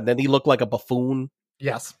stuff, and then he looked like a buffoon.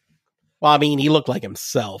 Yes. Well, I mean, he looked like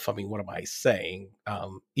himself. I mean, what am I saying?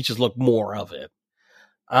 He just looked more of it.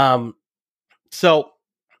 So,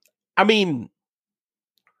 I mean,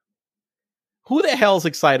 who the hell's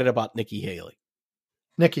excited about Nikki Haley?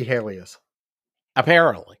 Nikki Haley is.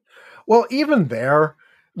 Apparently. Well, even there,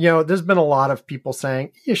 there's been a lot of people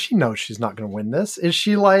saying, yeah, she knows she's not going to win this. Is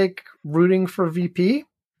she like rooting for VP?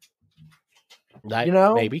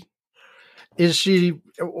 Maybe. Is she,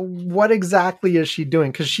 what exactly is she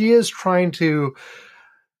doing? Because she is trying to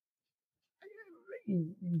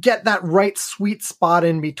get that right sweet spot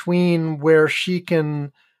in between where she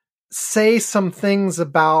can say some things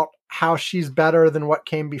about how she's better than what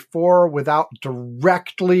came before without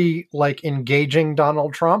directly like engaging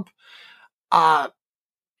Donald Trump. I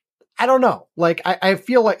don't know. Like, I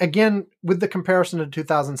feel like, again, with the comparison to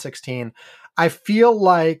 2016, I feel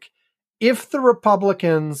like if the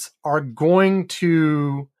Republicans are going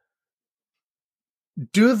to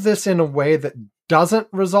do this in a way that doesn't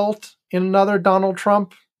result in another Donald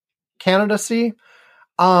Trump candidacy,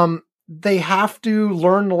 they have to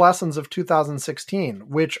learn the lessons of 2016,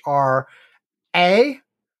 which are A,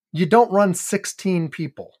 you don't run 16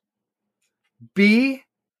 people. B,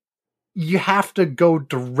 you have to go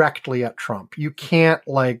directly at Trump. You can't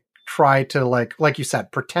try to like you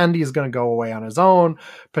said, pretend he's going to go away on his own,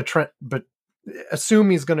 but assume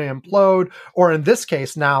he's going to implode. Or in this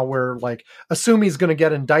case, now we're like, assume he's going to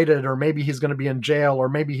get indicted, or maybe he's going to be in jail, or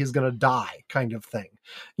maybe he's going to die kind of thing.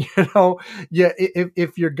 Yeah.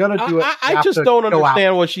 If you're going to do it, I just don't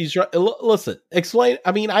understand what she's, listen, explain.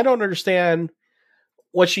 I mean, I don't understand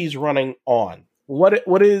what she's running on.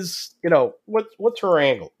 What is, what's her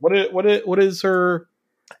angle? What is her,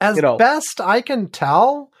 as best I can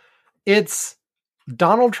tell, it's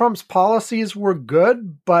Donald Trump's policies were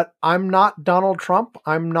good, but I'm not Donald Trump.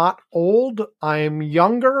 I'm not old. I'm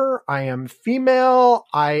younger. I am female.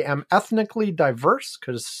 I am ethnically diverse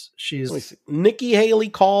because she's... Nikki Haley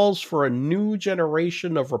calls for a new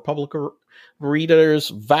generation of Republican leaders,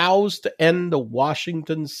 vows to end the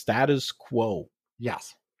Washington status quo.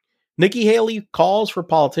 Yes. Nikki Haley calls for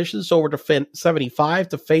politicians over 75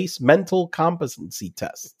 to face mental competency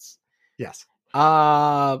tests. Yes.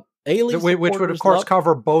 Haley which would, of course,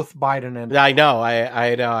 cover both Biden and... I know,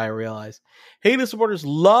 I realize. Haley supporters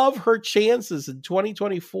love her chances in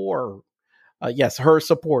 2024. Yes, her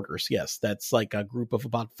supporters. Yes, that's like a group of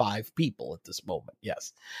about 5 people at this moment.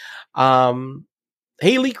 Yes.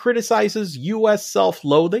 Haley criticizes U.S.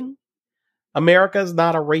 self-loathing. America is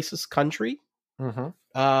not a racist country. Mm-hmm.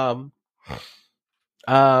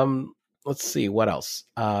 Let's see, what else?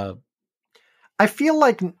 I feel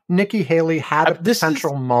like Nikki Haley had a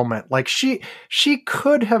potential moment. Like she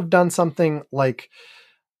could have done something like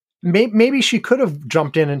maybe she could have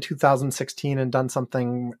jumped in 2016 and done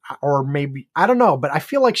something, or maybe, I don't know, but I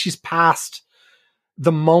feel like she's past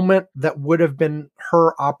the moment that would have been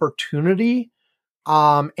her opportunity.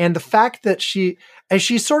 And the fact that she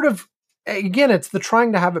sort of, again, it's the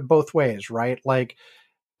trying to have it both ways, right? Like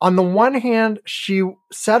on the one hand, she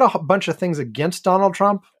said a bunch of things against Donald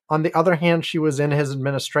Trump. On the other hand, she was in his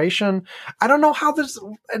administration. I don't know how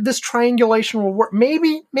this triangulation will work.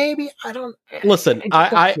 Maybe I don't. Listen,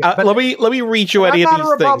 let me read you any of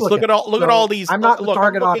these things. Look at all these. I'm not the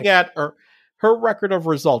target audience. Looking at her record of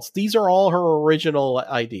results. These are all her original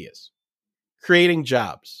ideas: creating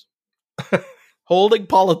jobs, holding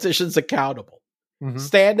politicians accountable, Mhm.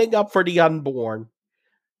 standing up for the unborn,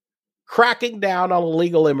 cracking down on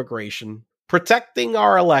illegal immigration, protecting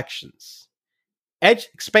our elections,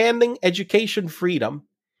 expanding education freedom,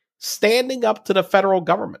 standing up to the federal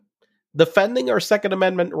government, defending our Second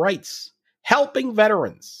Amendment rights, helping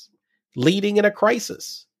veterans, leading in a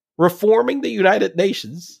crisis, reforming the United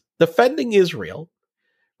Nations, defending Israel,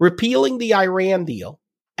 repealing the Iran deal,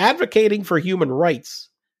 advocating for human rights,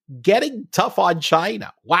 getting tough on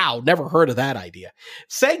China. Wow, never heard of that idea.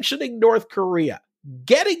 Sanctioning North Korea,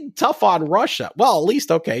 getting tough on Russia. Well, at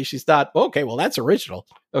least, okay, she's not, okay, well, that's original,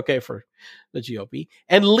 okay, for the GOP.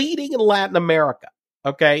 And leading in Latin America,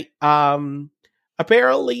 okay?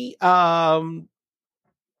 Apparently,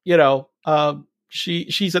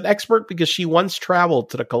 she's an expert because she once traveled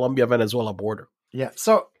to the Colombia-Venezuela border. Yeah.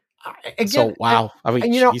 So, again, So, wow. I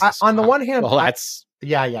mean, on the one hand, well, that's...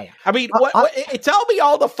 Yeah. I mean, tell me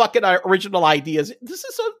all the fucking original ideas. This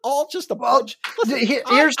is all just a bunch. Listen,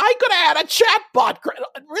 I could have had a chat bot.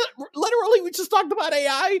 Literally, we just talked about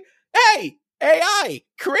AI. Hey, AI,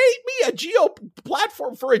 create me a GOP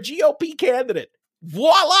platform for a GOP candidate.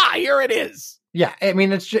 Voila, here it is. Yeah, I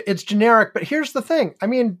mean, it's generic, but here's the thing. I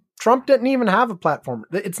mean, Trump didn't even have a platform.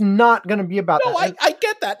 It's not going to be about that. No, I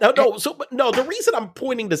get that. No, the reason I'm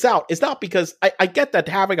pointing this out is not because I get that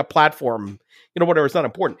having a platform, whatever, is not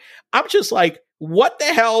important. I'm just like, what the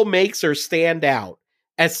hell makes her stand out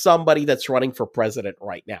as somebody that's running for president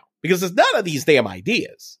right now? Because there's none of these damn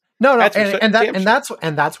ideas. No,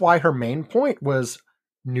 that's why her main point was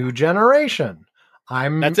new generation.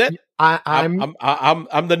 That's it. I'm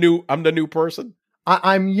the new person.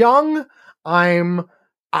 I'm young. I'm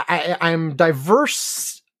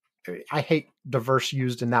diverse. I hate diverse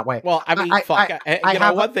used in that way. Well, I mean,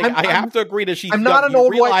 one thing I have to agree that she's. I'm not an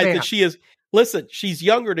old white man. That she is. Listen, she's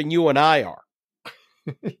younger than you and I are.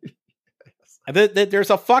 There's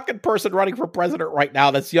a fucking person running for president right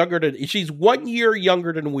now that's younger than. She's 1 year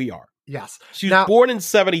younger than we are. Yes, she was born in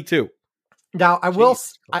 1972. Now I will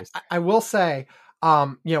say,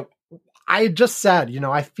 I just said,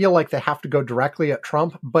 I feel like they have to go directly at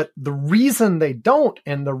Trump, but the reason they don't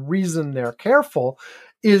and the reason they're careful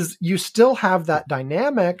is you still have that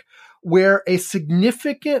dynamic where a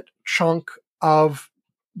significant chunk of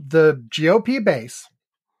the GOP base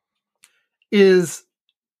is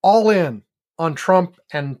all in on Trump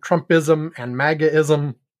and Trumpism and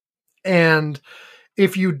MAGAism. And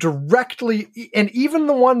if you directly, and even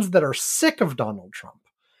the ones that are sick of Donald Trump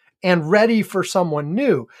and ready for someone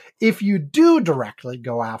new, if you do directly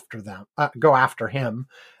go after him,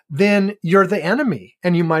 then you're the enemy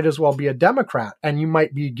and you might as well be a Democrat and you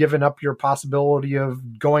might be giving up your possibility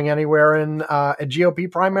of going anywhere in a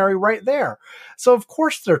GOP primary right there. So of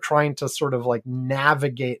course they're trying to sort of like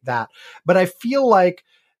navigate that. But I feel like,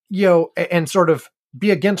 and sort of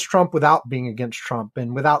be against Trump without being against Trump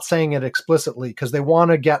and without saying it explicitly, because they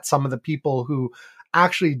want to get some of the people who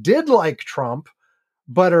actually did like Trump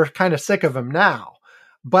but are kind of sick of him now.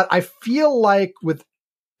 But I feel like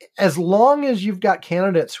as long as you've got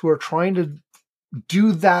candidates who are trying to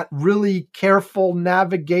do that really careful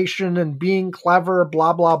navigation and being clever,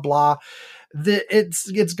 blah, blah, blah,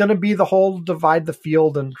 it's going to be the whole divide the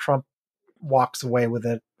field and Trump walks away with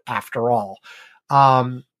it after all.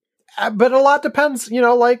 But a lot depends,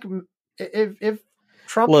 like if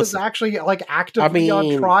Trump is actually like actively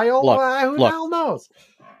on trial, who the hell knows?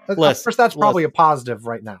 Of course, that's probably a positive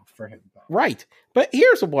right now for him. Right. But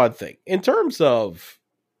here's one thing. In terms of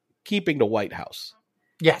keeping the White House.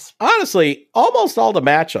 Yes. Honestly, almost all the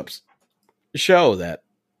matchups show that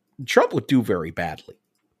Trump would do very badly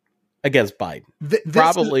against Biden.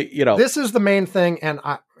 This is the main thing. And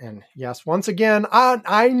yes, once again,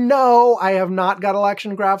 I know I have not got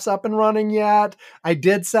election graphs up and running yet. I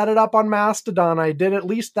did set it up on Mastodon. I did at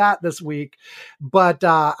least that this week, but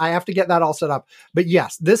I have to get that all set up. But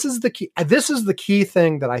yes, this is the key. This is the key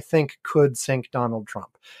thing that I think could sink Donald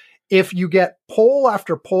Trump. If you get poll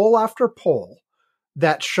after poll after poll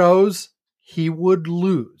that shows he would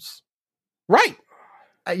lose. Right.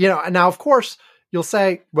 Now, of course, you'll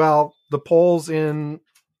say, well, the polls in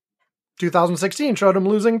 2016 showed him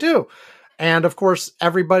losing too. And of course,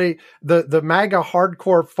 everybody, the MAGA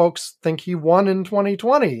hardcore folks think he won in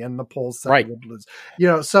 2020 and the polls said he would lose.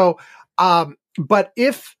 But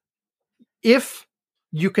if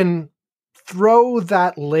you can throw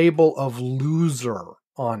that label of loser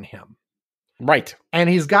on him. Right. And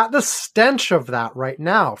he's got the stench of that right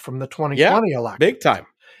now from the 2020 election. Big time.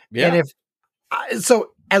 Yeah. And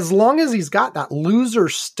so as long as he's got that loser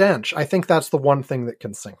stench, I think that's the one thing that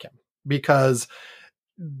can sink him because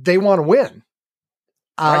they want to win.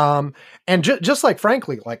 Right. And just like,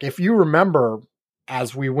 frankly, like if you remember,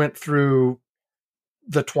 as we went through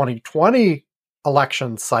the 2020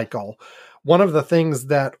 election cycle, one of the things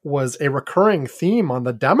that was a recurring theme on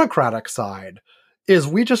the Democratic side is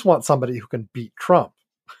we just want somebody who can beat Trump.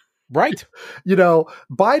 Right.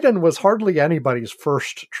 Biden was hardly anybody's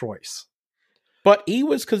first choice. But he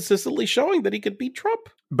was consistently showing that he could beat Trump.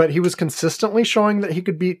 But he was consistently showing that he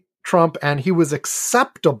could beat Trump, and he was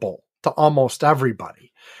acceptable to almost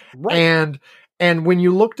everybody. Right. And when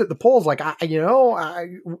you looked at the polls, like,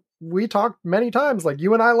 we talked many times, like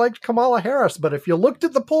you and I liked Kamala Harris, but if you looked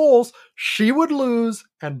at the polls, she would lose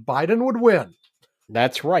and Biden would win.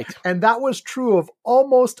 That's right. And that was true of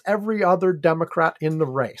almost every other Democrat in the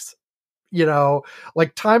race.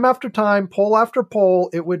 Like time after time, poll after poll,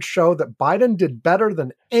 it would show that Biden did better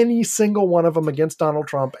than any single one of them against Donald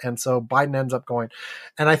Trump. And so Biden ends up going.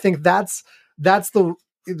 And I think that's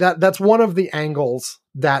one of the angles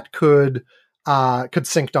that could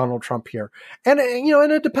sink Donald Trump here. And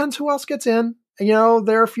it depends who else gets in. There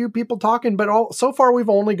are a few people talking, but so far we've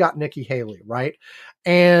only got Nikki Haley, right?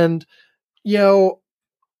 And,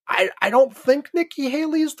 I don't think Nikki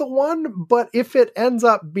Haley is the one, but if it ends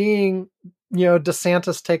up being,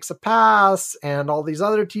 DeSantis takes a pass and all these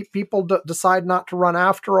other people decide not to run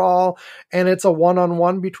after all, and it's a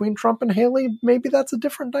one-on-one between Trump and Haley, maybe that's a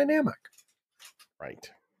different dynamic.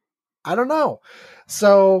 Right. I don't know.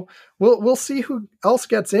 So we'll see who else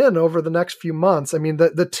gets in over the next few months. I mean,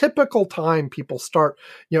 the typical time people start,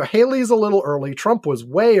 Haley's a little early. Trump was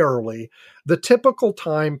way early. The typical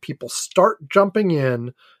time people start jumping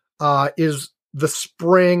in is the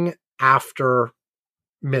spring after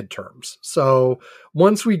midterms. So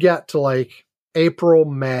once we get to like April,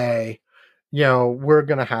 May, we're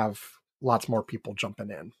going to have lots more people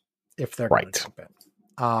jumping in if they're going to jump in.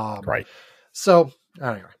 Right. So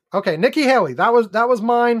anyway, okay, Nikki Haley, that was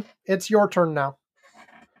mine. It's your turn now.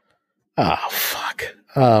 Oh, fuck.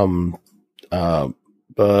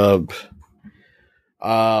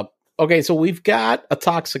 Okay, so we've got a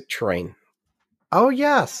toxic train. Oh,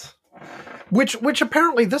 yes. Which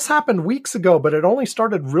apparently this happened weeks ago, but it only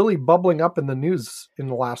started really bubbling up in the news in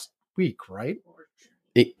the last week, right?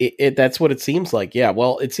 That's what it seems like. Yeah.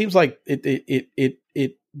 Well, it seems like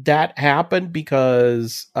it that happened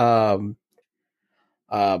because whatchamacallit,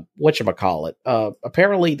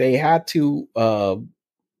 apparently they had to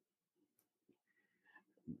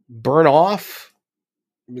burn off,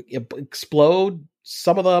 explode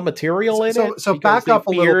some of the material in it. So back up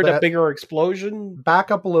a little bit. A bigger explosion.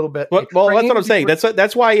 Back up a little bit. Well, that's what I'm saying.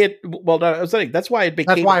 That's why it. Well, no, I was saying that's why it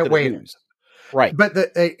became. That's why it waited. Right. But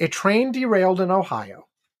a train derailed in Ohio.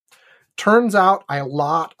 Turns out a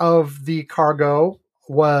lot of the cargo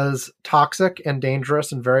was toxic and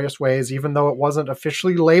dangerous in various ways, even though it wasn't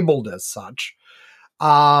officially labeled as such.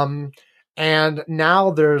 And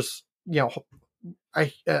now there's,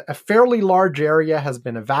 a fairly large area has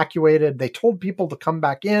been evacuated. They told people to come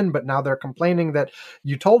back in, but now they're complaining that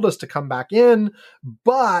you told us to come back in,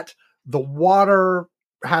 but the water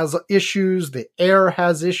has issues, the air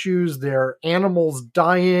has issues, there are animals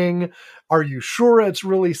dying. Are you sure it's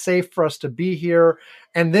really safe for us to be here?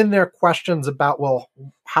 And then there are questions about, well,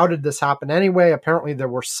 how did this happen anyway? Apparently there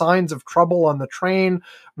were signs of trouble on the train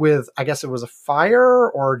with, I guess it was a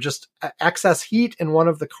fire or just excess heat in one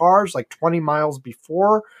of the cars, like 20 miles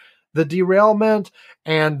before the derailment.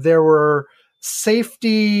 And there were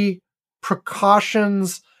safety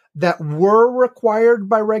precautions that were required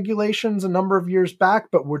by regulations a number of years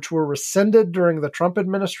back, but which were rescinded during the Trump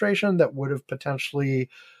administration that would have potentially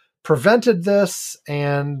prevented this.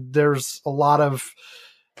 And there's a lot of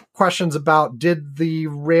questions about, did the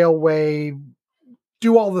railway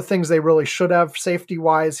do all the things they really should have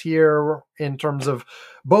safety-wise here in terms of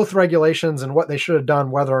both regulations and what they should have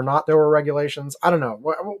done, whether or not there were regulations? I don't know.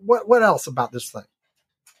 What else about this thing?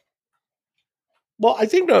 Well, I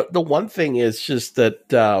think the one thing is just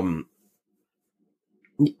that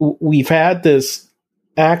we've had this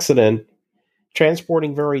accident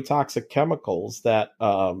transporting very toxic chemicals that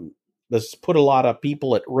has put a lot of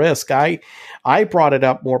people at risk. I brought it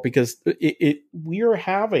up more because we're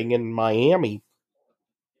having in Miami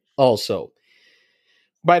also.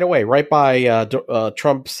 By the way, right by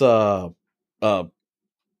Trump's golf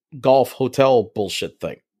hotel bullshit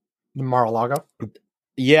thing. The Mar-a-Lago?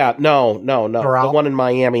 Yeah, no. Doral? The one in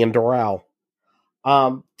Miami and Doral.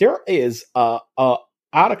 There is a out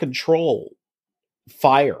of control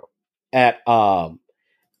fire at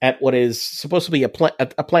what is supposed to be a plant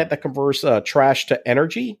that converts trash to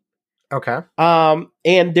energy. Okay.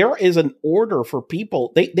 And there is an order for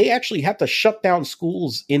people. They actually have to shut down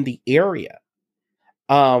schools in the area.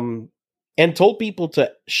 And told people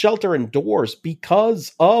to shelter indoors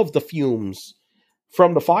because of the fumes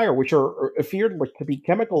from the fire, which are feared to be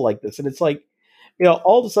chemical like this. And it's like,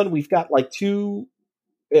 all of a sudden we've got like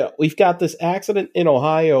we've got this accident in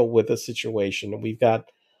Ohio with a situation, and we've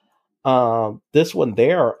got this one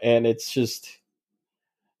there, and it's just,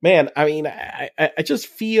 man, I mean, I just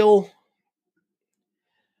feel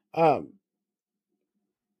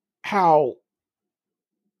how,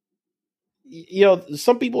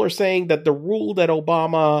 some people are saying that the rule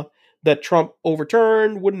that Trump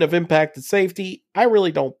overturned wouldn't have impacted safety. I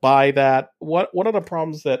really don't buy that. One of the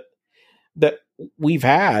problems that we've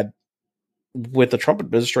had with the Trump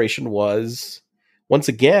administration was, once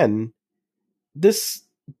again, this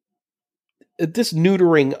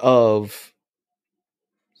neutering of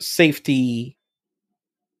safety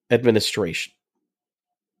administration.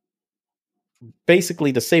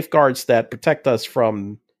 Basically, the safeguards that protect us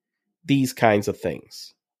from these kinds of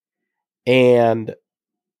things. And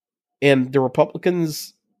the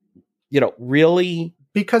Republicans, really...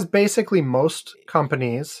 Because basically most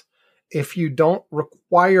companies, if you don't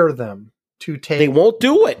require them to take... They won't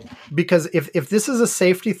do it. Because if this is a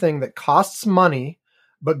safety thing that costs money,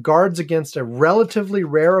 but guards against a relatively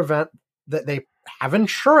rare event that they have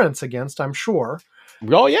insurance against, I'm sure.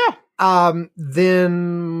 Oh, yeah.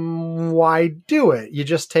 Then why do it? You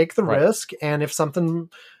just take the risk, and if something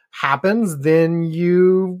happens, then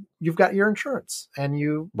you've got your insurance, and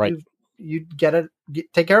you get it,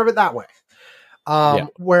 take care of it that way.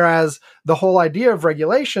 Whereas the whole idea of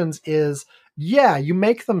regulations is, you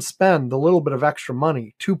make them spend a little bit of extra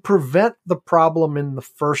money to prevent the problem in the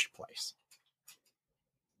first place.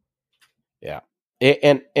 Yeah.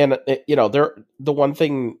 And the one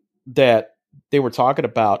thing that they were talking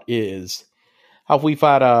about is how we've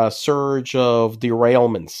had a surge of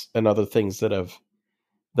derailments and other things that have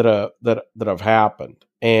happened.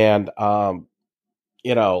 And,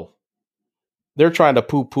 they're trying to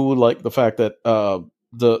poo-poo like the fact that,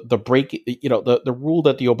 the break, the rule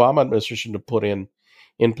that the Obama administration had put in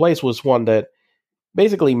place was one that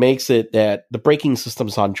basically makes it that the braking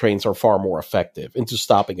systems on trains are far more effective into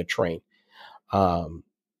stopping a train,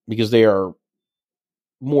 because they are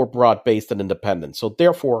more broad-based and independent. So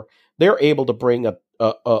therefore, they're able to bring a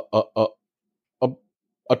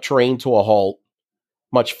train to a halt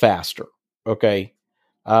much faster. Okay,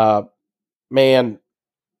 man.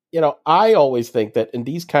 I always think that in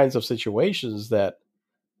these kinds of situations that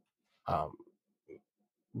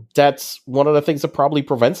that's one of the things that probably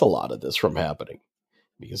prevents a lot of this from happening,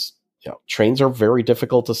 because trains are very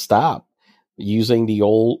difficult to stop using the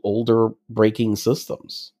older braking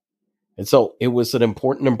systems. And so it was an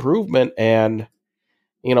important improvement, and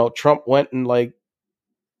Trump went and like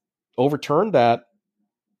overturned that.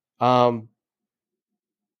 And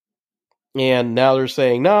now they're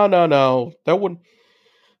saying no, that wouldn't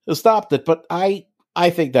have stopped it. But I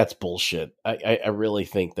think that's bullshit. I really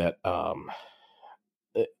think that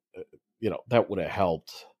that would have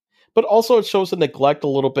helped. But also it shows a neglect a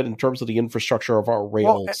little bit in terms of the infrastructure of our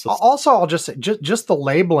rail system. Also, I'll just say, just the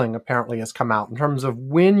labeling apparently has come out in terms of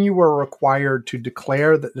when you were required to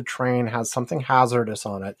declare that the train has something hazardous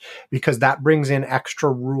on it, because that brings in extra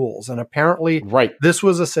rules. And apparently this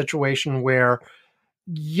was a situation where,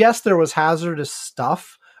 yes, there was hazardous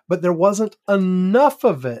stuff, but there wasn't enough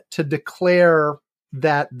of it to declare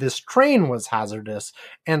that this train was hazardous.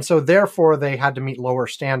 And so therefore they had to meet lower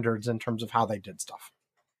standards in terms of how they did stuff.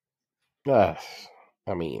 I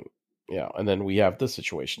mean, and then we have this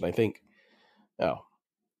situation. I think,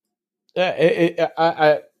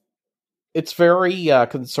 it's very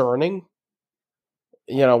concerning.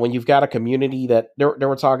 When you've got a community that they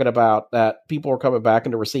were talking about that people are coming back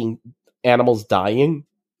and they were seeing animals dying,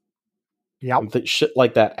 and shit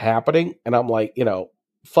like that happening, and I'm like,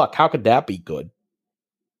 fuck, how could that be good?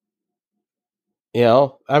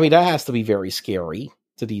 I mean, that has to be very scary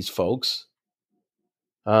to these folks.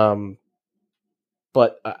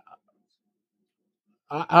 But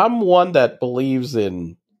I'm one that believes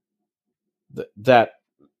in that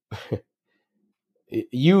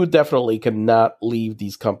you definitely cannot leave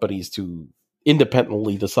these companies to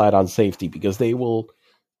independently decide on safety, because they will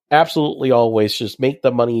absolutely always just make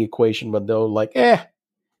the money equation when they're like,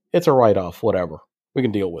 it's a write-off, whatever. We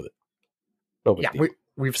can deal with it. No big deal.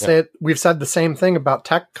 We've said the same thing about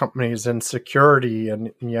tech companies and security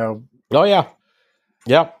and, Oh, yeah.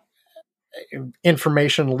 Yeah.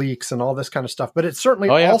 Information leaks and all this kind of stuff. But it's certainly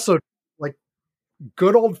also like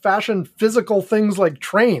good old fashioned physical things like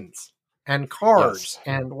trains and cars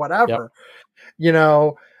and whatever,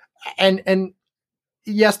 and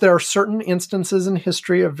yes, there are certain instances in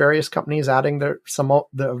history of various companies adding their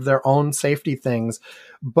own safety things,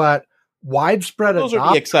 but widespread Those are the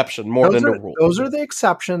adoption. exception more than the rule. Those are the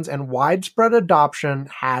exceptions, and widespread adoption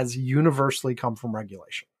has universally come from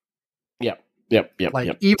regulation. Yep.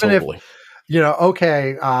 Even totally. if,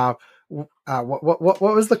 okay, what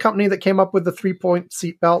was the company that came up with the 3-point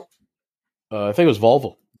seatbelt? I think it was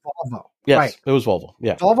Volvo. Volvo. Yes, right. It was Volvo.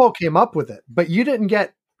 Yeah. Volvo came up with it, but you didn't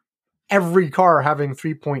get every car having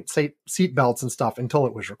 3-point seat belts and stuff until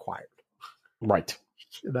it was required. Right.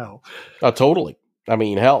 Totally. I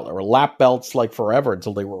mean, hell, there were lap belts like forever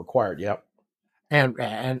until they were required. Yep.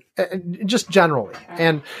 And just generally.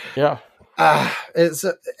 And yeah.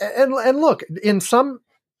 And look, in some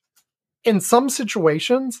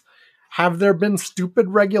situations, have there been stupid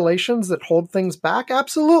regulations that hold things back?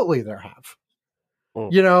 Absolutely, there have.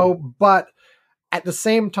 But at the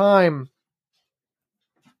same time,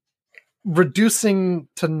 reducing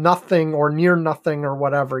to nothing or near nothing or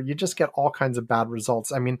whatever, you just get all kinds of bad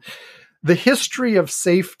results. I mean, the history of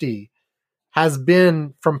safety has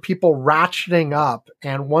been from people ratcheting up,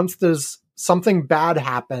 and once there's something bad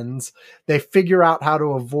happens, they figure out how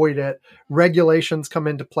to avoid it. Regulations come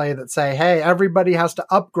into play that say, hey, everybody has to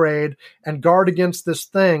upgrade and guard against this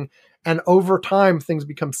thing. And over time, things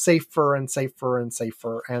become safer and safer and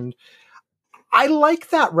safer. And I like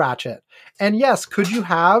that ratchet. And yes, could you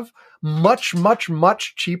have much, much,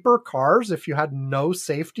 much cheaper cars if you had no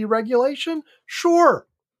safety regulation? Sure.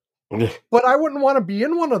 But I wouldn't want to be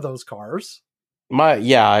in one of those cars.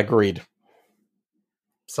 I agreed.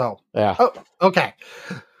 So, yeah. Oh, okay.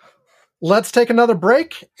 Let's take another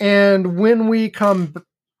break. And when we come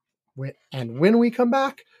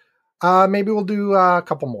back, maybe we'll do a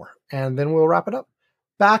couple more and then we'll wrap it up.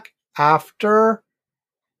 Back after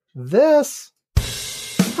this.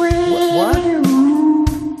 What? No,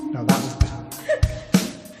 that was bad.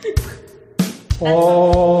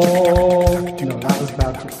 Oh, no, that was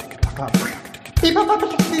bad.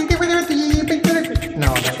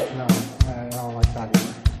 No, I don't like that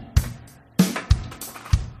either.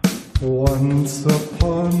 Once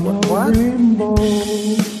upon a rainbow,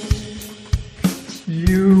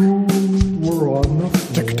 you were on the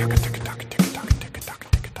floor,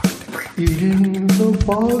 eating the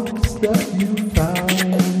bugs that you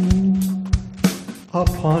found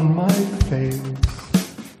upon my face.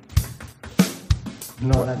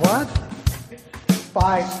 No, that's what?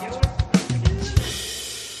 Bye.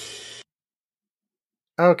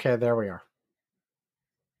 Okay, there we are.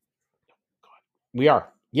 We are.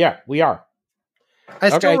 Yeah, we are. I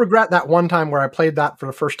still regret that one time where I played that for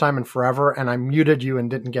the first time in forever and I muted you and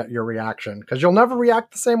didn't get your reaction because you'll never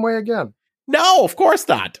react the same way again. No, of course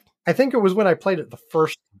not. I think it was when I played it the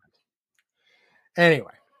first time.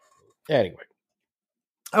 Anyway.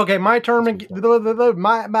 Okay, my turn.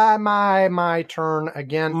 My turn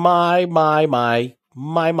again. My.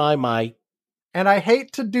 And I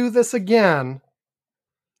hate to do this again.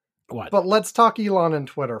 What? But let's talk Elon and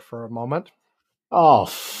Twitter for a moment. Oh,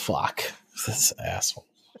 fuck. This asshole.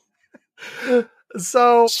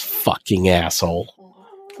 So. This fucking asshole.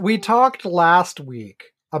 We talked last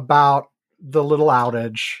week about the little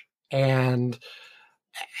outage and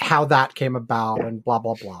how that came about and blah,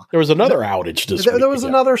 blah, blah. There was another outage this week. There was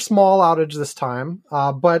another small outage this time,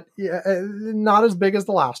 but not as big as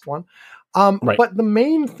the last one. Right. But the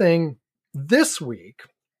main thing this week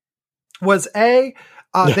was they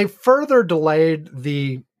further delayed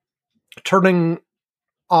the turning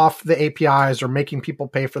off the APIs or making people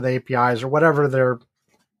pay for the APIs or whatever they're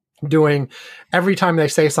doing. Every time they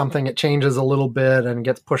say something, it changes a little bit and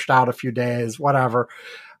gets pushed out a few days, whatever.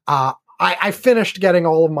 I finished getting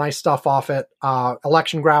all of my stuff off it.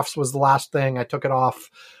 Election Graphs was the last thing. I took it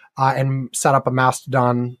off and set up a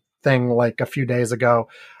Mastodon thing like a few days ago.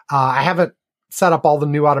 I haven't set up all the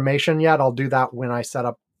new automation yet. I'll do that when I set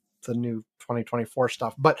up the new 2024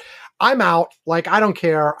 stuff, but I'm out. Like, I don't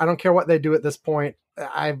care. I don't care what they do at this point.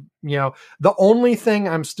 The only thing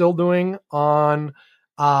I'm still doing on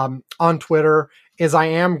Twitter is I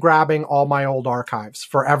am grabbing all my old archives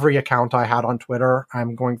for every account I had on Twitter.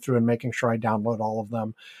 I'm going through and making sure I download all of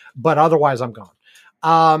them, but otherwise I'm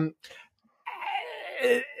gone.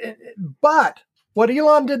 But what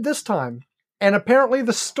Elon did this time, and apparently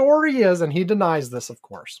the story is, and he denies this, of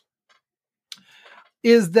course,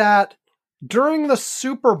 is that during the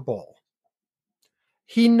Super Bowl,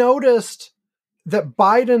 he noticed that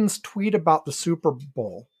Biden's tweet about the Super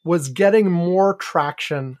Bowl was getting more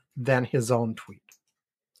traction than his own tweet.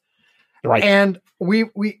 Right. And we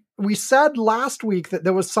said last week that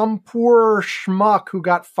there was some poor schmuck who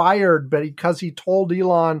got fired, but because he told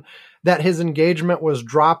Elon that his engagement was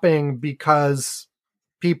dropping because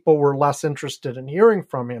people were less interested in hearing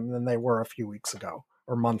from him than they were a few weeks ago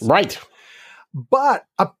or months ago. Right. But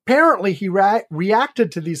apparently he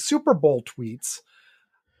reacted to these Super Bowl tweets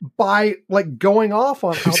by like going off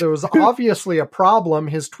on how there was obviously a problem.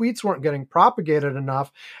 His tweets weren't getting propagated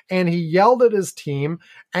enough, and he yelled at his team,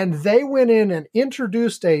 and they went in and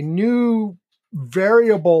introduced a new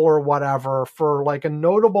variable or whatever for like a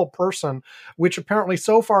notable person, which apparently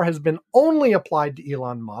so far has been only applied to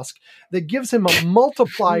Elon Musk, that gives him a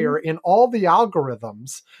multiplier in all the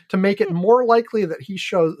algorithms to make it more likely that he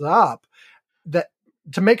shows up,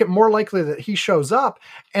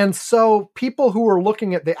 And so people who are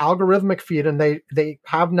looking at the algorithmic feed, and they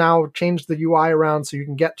have now changed the UI around so you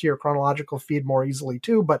can get to your chronological feed more easily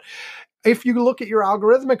too. But if you look at your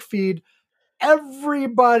algorithmic feed,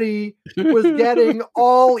 everybody was getting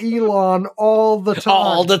all Elon all the time.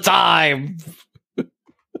 All the time. I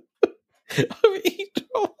mean,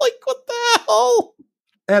 like, what the hell?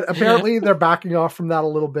 And apparently they're backing off from that a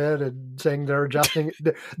little bit and saying they're adjusting,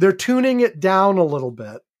 they're tuning it down a little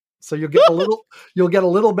bit. So you'll get a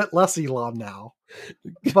little bit less Elon now.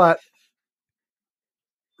 But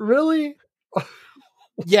really?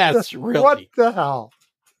 Yes, really. What the hell?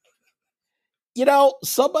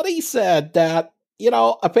 Somebody said that,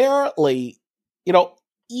 apparently,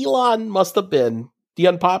 Elon must have been the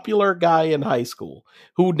unpopular guy in high school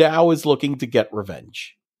who now is looking to get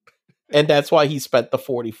revenge. And that's why he spent the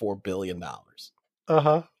 $44 billion.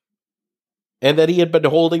 Uh-huh. And that he had been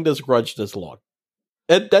holding this grudge this long.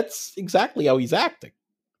 And that's exactly how he's acting.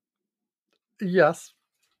 Yes.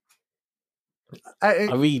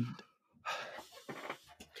 I mean,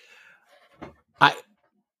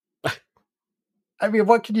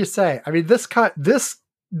 what can you say? I mean, this kind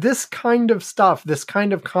of stuff, this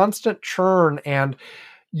kind of constant churn, and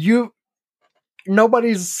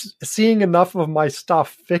nobody's seeing enough of my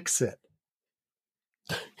stuff. Fix it.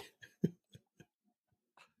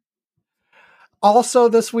 Also,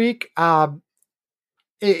 this week,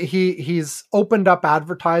 he's opened up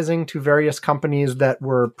advertising to various companies that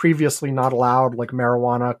were previously not allowed, like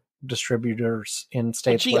marijuana distributors in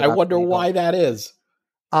states. Gee, I wonder why that is.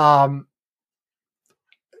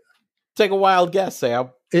 Take a wild guess, Sam.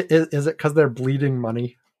 Is it because they're bleeding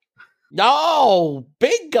money? No,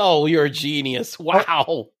 bingo! You're a genius.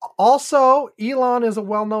 Wow. Also, Elon is a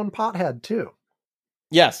well-known pothead too.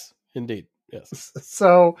 Yes, indeed. Yes.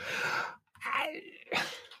 So,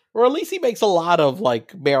 or at least he makes a lot of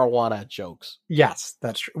like marijuana jokes. Yes,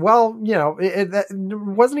 that's true. Well,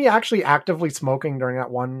 wasn't he actually actively smoking during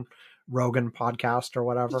that one Rogan podcast or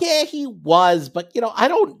whatever? Yeah, he was, but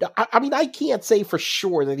I can't say for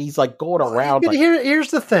sure that he's like going around. But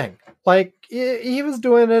here's the thing. Like, he was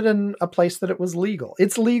doing it in a place that it was legal.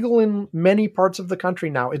 It's legal in many parts of the country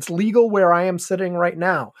now. It's legal where I am sitting right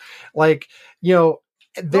now. Like, I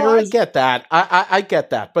get that. I get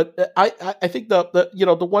that. But I think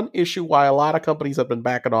the one issue why a lot of companies have been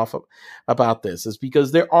backing off about this is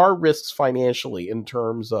because there are risks financially in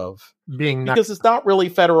terms of because it's not really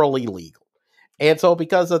federally legal. And so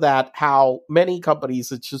because of that, how many companies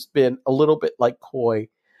have just been a little bit like coy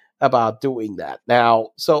about doing that. Now,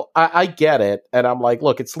 so I get it. And I'm like,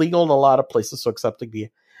 look, it's legal in a lot of places, so accepting the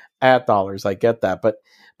ad dollars, I get that. But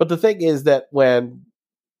the thing is that when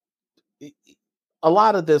a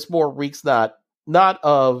lot of this more reeks not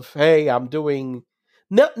of, hey, I'm doing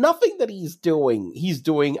nothing that he's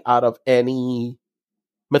doing out of any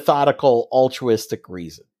methodical altruistic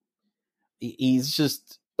reason. He's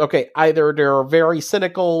just, okay, either there are very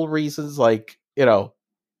cynical reasons like,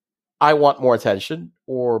 I want more attention,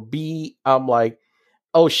 or B, I'm like,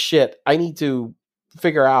 oh shit, I need to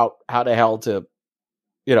figure out how the hell to,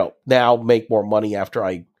 now make more money after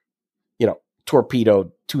I,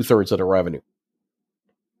 torpedoed 2/3 of the revenue.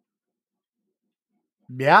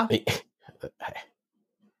 Yeah. I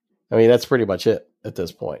mean, that's pretty much it at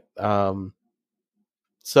this point.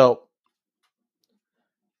 So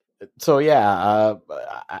yeah,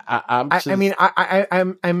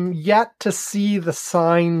 I'm yet to see the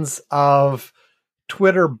signs of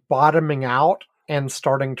Twitter bottoming out and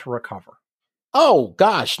starting to recover. Oh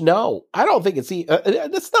gosh, no! I don't think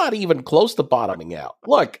it's not even close to bottoming out.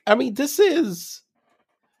 Look, I mean, this is,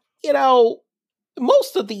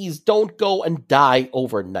 most of these don't go and die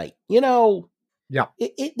overnight. Yeah,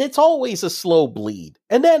 it's always a slow bleed,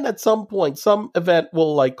 and then at some point, some event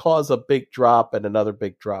will like cause a big drop and another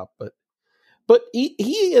big drop. But he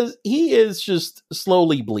is just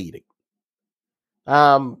slowly bleeding.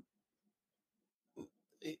 I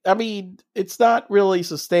mean, it's not really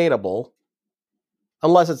sustainable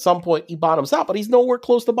unless at some point he bottoms out. But he's nowhere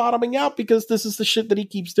close to bottoming out because this is the shit that he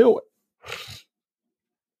keeps doing.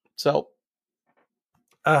 So.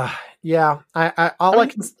 Yeah,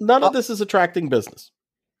 none of this is attracting business.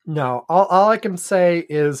 No, all I can say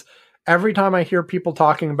is every time I hear people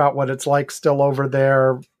talking about what it's like still over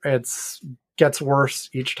there, gets worse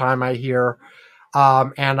each time I hear.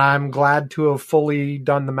 And I'm glad to have fully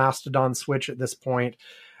done the Mastodon switch at this point.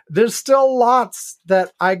 There's still lots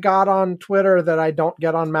that I got on Twitter that I don't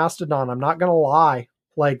get on Mastodon. I'm not going to lie.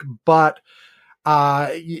 But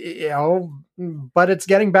it's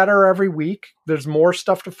getting better every week. There's more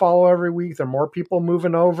stuff to follow every week. There are more people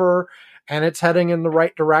moving over, and it's heading in the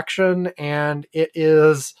right direction. And it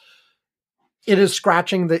is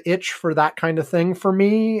scratching the itch for that kind of thing for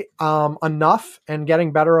me, enough, and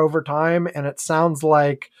getting better over time. And it sounds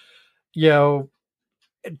like,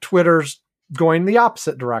 Twitter's going the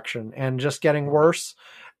opposite direction and just getting worse.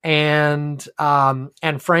 And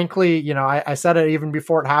frankly, I said it even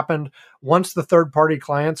before it happened. Once the third party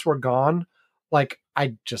clients were gone,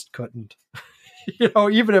 I just couldn't,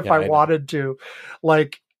 even if I wanted to,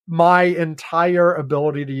 my entire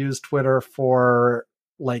ability to use Twitter for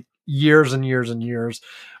years and years and years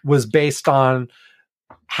was based on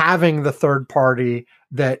having the third party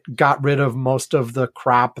that got rid of most of the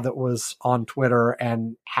crap that was on Twitter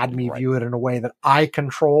and had me view it in a way that I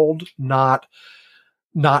controlled, not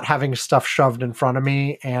having stuff shoved in front of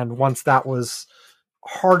me. And once that was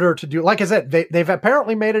harder to do, like I said, they've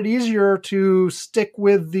apparently made it easier to stick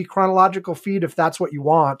with the chronological feed if that's what you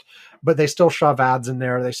want, but they still shove ads in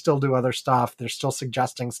there. They still do other stuff. They're still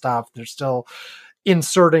suggesting stuff. They're still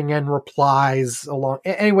inserting in replies along.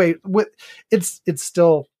 Anyway, it's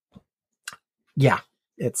still, yeah,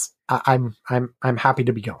 I'm happy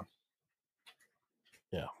to be going.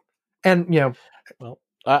 Yeah. And, well,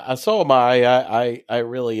 so am I. I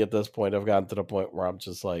really, at this point, I've gotten to the point where I'm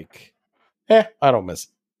just like, I don't miss it.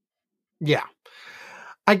 Yeah.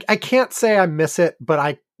 I can't say I miss it, but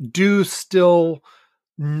I do still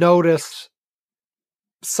notice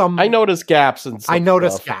I notice gaps and I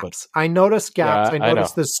notice gaps. I notice gaps. I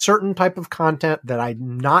notice this certain type of content that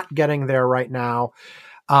I'm not getting there right now.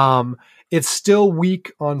 It's still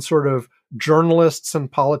weak on sort of journalists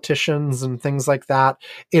and politicians and things like that.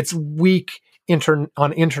 It's weak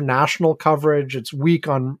on international coverage. It's weak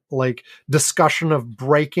on discussion of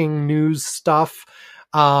breaking news stuff.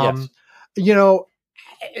 Yes.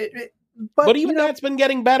 But even that's been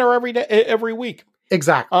getting better every week.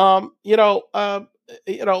 Exactly.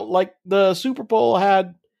 Like the Super Bowl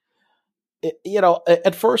had,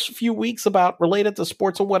 at first few weeks about related to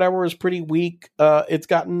sports and whatever is pretty weak. It's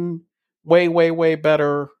gotten way, way, way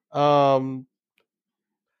better. And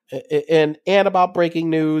about breaking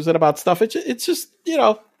news and about stuff. It's just,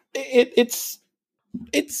 it's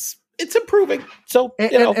improving. So,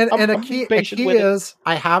 a key is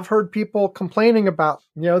I have heard people complaining about,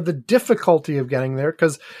 the difficulty of getting there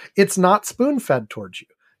because it's not spoon fed towards you.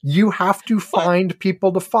 You have to find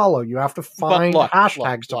people to follow. You have to find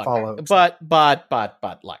hashtags to follow. But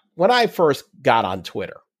like when I first got on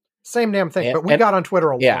Twitter, same damn thing. But we got on Twitter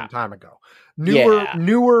a long time ago.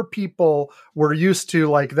 Newer people were used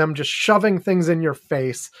to them just shoving things in your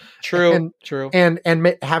face. True.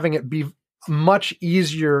 And having it be much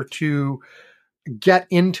easier to get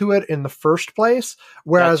into it in the first place.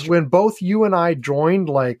 Whereas when both you and I joined,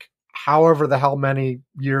 however the hell many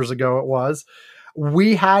years ago it was,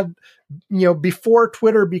 we had, before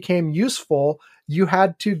Twitter became useful, you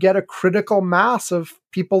had to get a critical mass of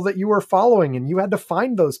people that you were following, and you had to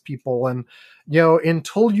find those people. And,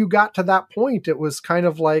 until you got to that point, it was kind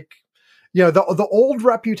of the old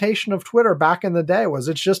reputation of Twitter back in the day was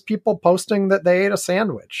it's just people posting that they ate a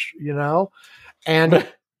sandwich, and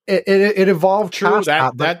it evolved. True.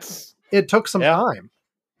 Past that, it took some time,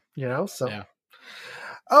 so. Yeah.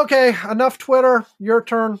 Okay. Enough Twitter. Your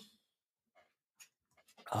turn.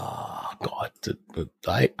 Oh God!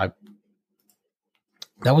 I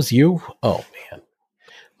that was you? Oh man!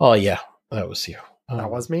 Oh yeah, that was you. That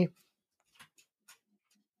was me.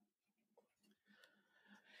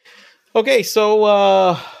 Okay,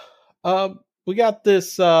 so we got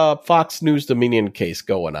this Fox News Dominion case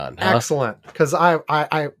going on. Huh? Excellent, because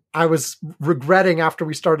I was regretting after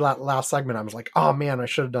we started that last segment. I was like, oh man, I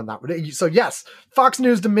should have done that. So yes, Fox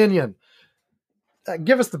News Dominion.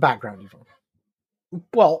 Give us the background, Yvonne.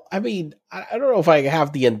 Well, I mean, I don't know if I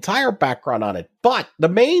have the entire background on it, but the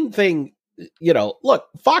main thing, look,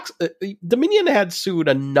 Fox Dominion had sued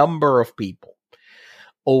a number of people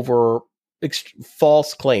over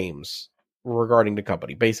false claims regarding the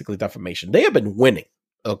company, basically defamation. They have been winning.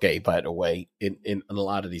 Okay, by the way, in a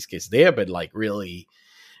lot of these cases, they have been really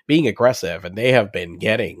being aggressive, and they have been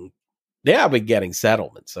getting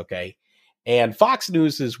settlements. Okay, and Fox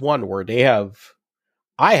News is one where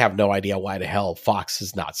I have no idea why the hell Fox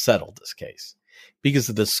has not settled this case, because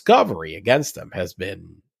the discovery against them has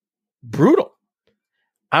been brutal.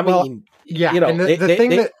 I Well, mean, yeah, you know, and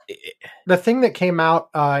the thing that came out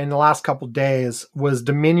in the last couple days was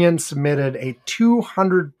Dominion submitted a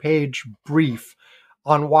 200-page brief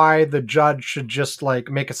on why the judge should just like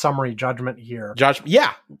make a summary judgment here.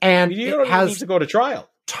 yeah, and you it don't even has need to go to trial.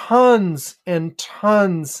 tons and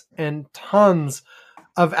tons and tons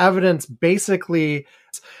of evidence, basically,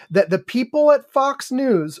 that the people at Fox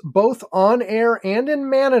News, both on air and in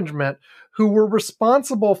management, who were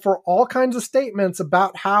responsible for all kinds of statements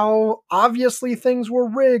about how obviously things were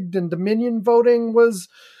rigged and Dominion voting was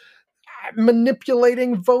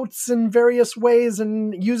manipulating votes in various ways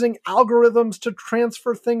and using algorithms to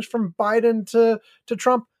transfer things from Biden to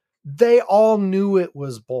Trump, they all knew it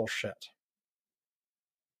was bullshit.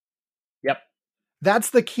 Yep.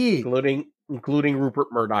 That's the key. Including Rupert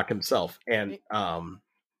Murdoch himself. And,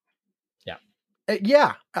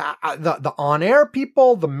 the on-air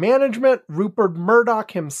people, the management, Rupert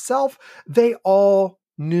Murdoch himself, they all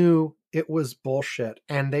knew it was bullshit.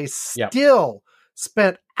 And they still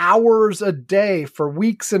spent hours a day for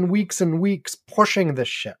weeks and weeks and weeks pushing this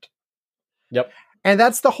shit. Yep. And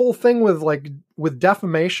that's the whole thing with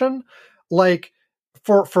defamation. Like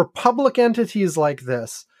for public entities like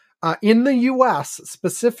this, in the US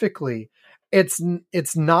specifically, it's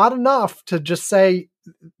not enough to just say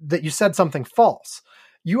that you said something false.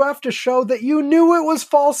 You have to show that you knew it was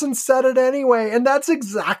false and said it anyway. And that's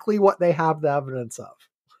exactly what they have the evidence of.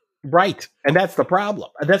 Right. And that's the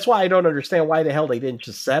problem. And that's why I don't understand why the hell they didn't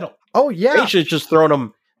just settle. Oh, yeah. They should have just thrown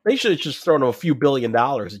them a few $1 billion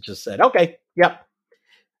and just said, okay, yep.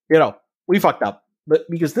 You know, we fucked up. But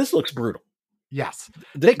because this looks brutal. Yes.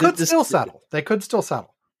 They could still settle. They could still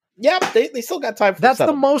settle. Yeah, they still got time for that's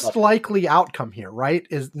the most likely outcome here, right?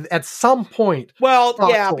 Is at some point. Well,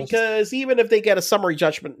 yeah, because even if they get a summary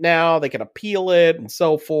judgment now, they can appeal it and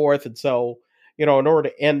so forth. And so, you know, in order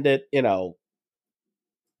to end it, you know,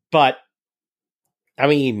 but I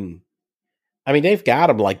mean, they've got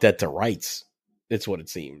them like that to rights. It's what it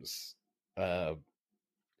seems. You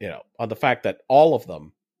know, on the fact that all of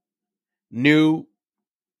them knew,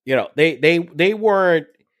 you know, they weren't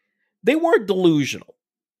delusional.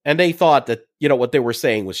 And they thought that, you know, what they were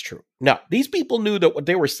saying was true. No, these people knew that what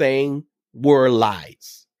they were saying were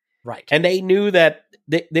lies. Right. And they knew that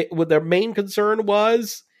what their main concern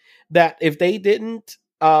was that if they didn't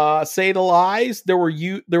say the lies, they were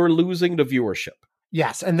losing the viewership.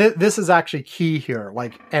 Yes. And this is actually key here.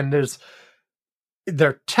 Like, and there's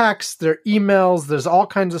their texts, their emails, there's all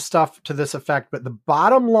kinds of stuff to this effect. But the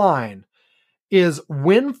bottom line is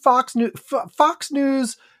when Fox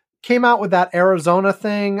News came out with that Arizona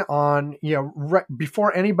thing on, you know,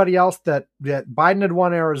 before anybody else that Biden had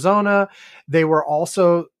won Arizona. They were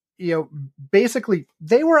also, you know, basically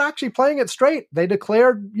they were actually playing it straight. They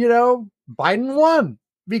declared, you know, Biden won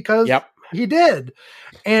because he did.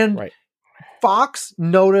 And Fox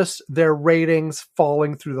noticed their ratings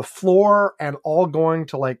falling through the floor and all going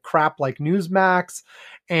to like crap like Newsmax.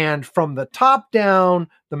 And from the top down,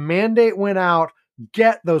 the mandate went out,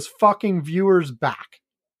 get those fucking viewers back.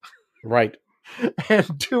 Right.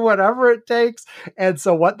 And do whatever it takes. And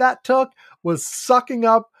so what that took was sucking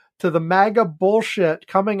up to the MAGA bullshit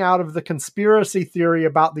coming out of the conspiracy theory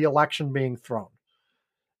about the election being thrown.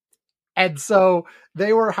 And so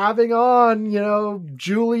they were having on, you know,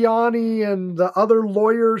 Giuliani and the other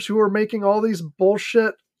lawyers who were making all these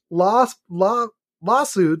bullshit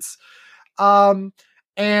lawsuits.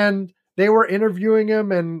 And they were interviewing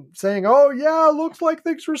him and saying, oh, yeah, looks like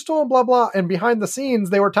things were stolen, blah, blah. And behind the scenes,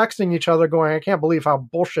 they were texting each other going, I can't believe how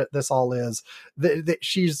bullshit this all is.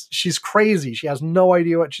 She's crazy. She has no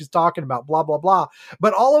idea what she's talking about, blah, blah, blah.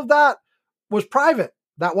 But all of that was private.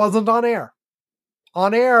 That wasn't on air.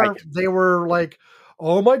 On air, They were like,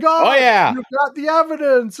 oh, my God. Oh, yeah. You've got the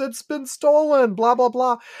evidence. It's been stolen, blah, blah,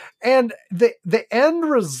 blah. And the end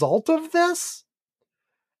result of this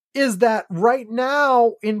is that right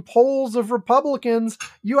now in polls of Republicans,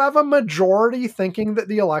 you have a majority thinking that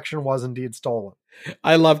the election was indeed stolen.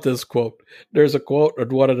 I love this quote. There's a quote from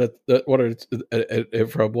one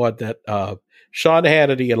that Sean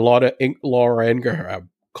Hannity and Laura Ingraham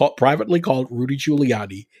privately called Rudy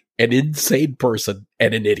Giuliani an insane person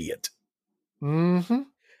and an idiot. Mm-hmm.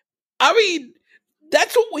 I mean,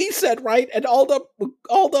 that's what we said, right? And all the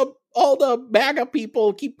MAGA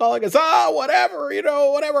people keep calling us, whatever, you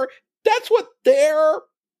know, whatever. That's what the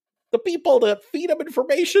people that feed them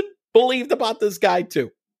information believed about this guy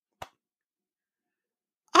too.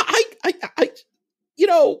 I you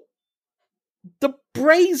know, the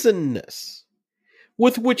brazenness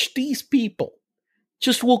with which these people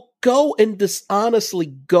just will go and dishonestly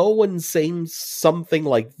go and say something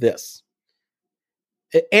like this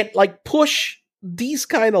and like push these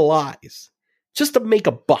kind of lies just to make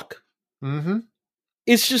a buck. Mm-hmm.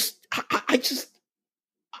 It's just, I just,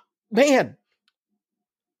 man,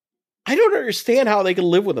 I don't understand how they can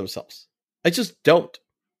live with themselves. I just don't.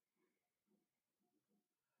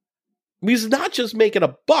 Because it's not just making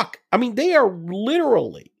a buck. I mean, they are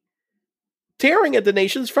literally tearing at the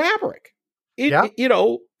nation's fabric. You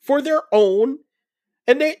know, for their own,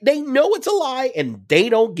 and they know it's a lie, and they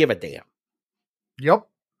don't give a damn. Yep.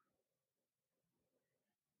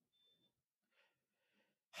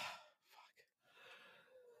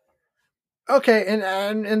 Okay,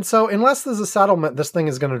 and so unless there's a settlement, this thing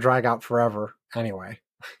is going to drag out forever anyway.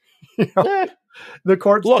 The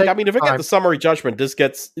courts. Look, I mean, if it gets a summary judgment, this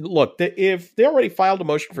gets if they already filed a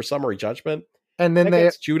motion for summary judgment, and then they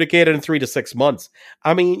gets adjudicated in 3 to 6 months.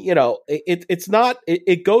 I mean, you know, it's not.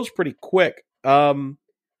 It goes pretty quick. You know,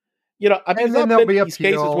 I mean, and then there'll be these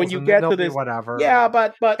cases when you get to this, whatever. Yeah,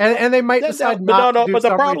 but and they might decide not to do but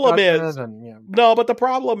the problem is but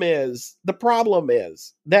the problem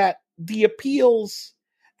is that the appeals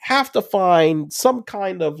have to find some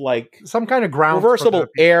kind of ground reversible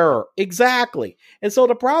error. Exactly. And so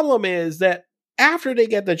the problem is that after they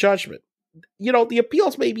get the judgment, you know, the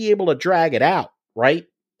appeals may be able to drag it out, right?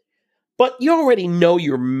 But you already know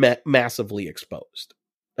you're massively exposed,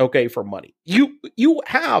 okay, for money. You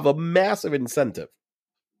have a massive incentive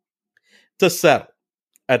to settle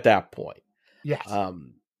at that point. Yes. I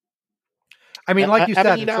mean, like you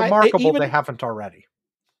said, it's remarkable they haven't already.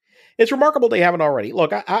 It's remarkable they haven't already.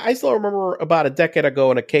 Look, I still remember about a decade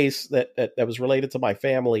ago in a case that was related to my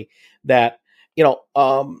family that, you know,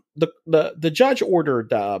 the judge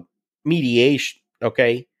ordered mediation,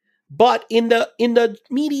 okay? But in the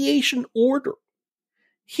mediation order,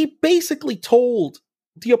 he basically told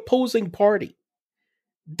the opposing party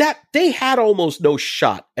that they had almost no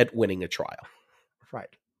shot at winning a trial. Right.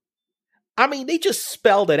 I mean, they just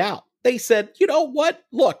spelled it out. They said, you know what?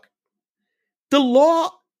 Look, the law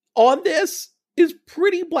on this is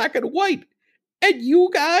pretty black and white, and you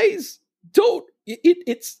guys don't.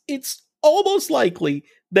 It's almost likely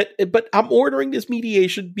that, but I'm ordering this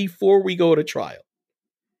mediation before we go to trial,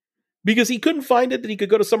 because he couldn't find it that he could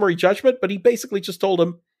go to summary judgment. But he basically just told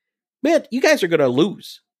him, "Man, you guys are going to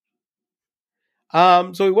lose."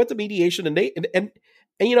 So he went to mediation, and they and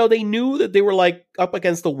you know, they knew that they were like up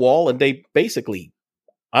against the wall, and they basically.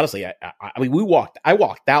 Honestly, I mean, I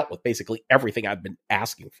walked out with basically everything I'd been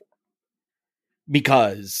asking for,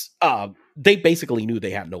 because they basically knew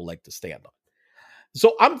they had no leg to stand on.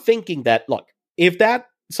 So I'm thinking that, look, if that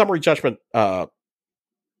summary judgment, you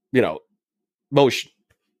know, motion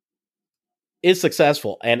is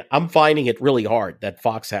successful, and I'm finding it really hard that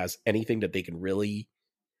Fox has anything that they can really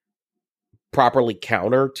properly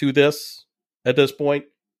counter to this at this point.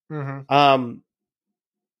 Mm-hmm.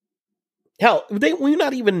 Hell, they will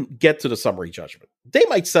not even get to the summary judgment. They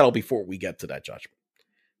might settle before we get to that judgment,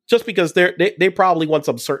 just because they probably want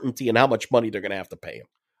some certainty in how much money they're going to have to pay him.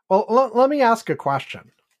 Well, let me ask a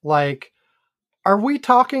question. Like, are we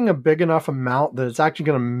talking a big enough amount that it's actually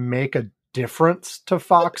going to make a difference to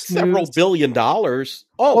Fox News? Several $1 billion.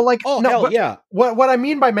 Hell yeah. What I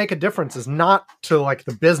mean by make a difference is not to like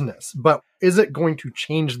the business, but is it going to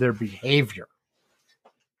change their behavior?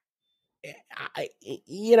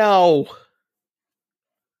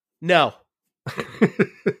 No. No.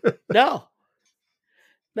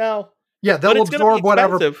 Yeah, they'll absorb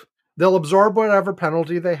whatever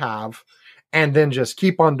penalty they have, and then just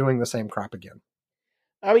keep on doing the same crap again.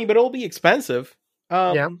 I mean, but it'll be expensive.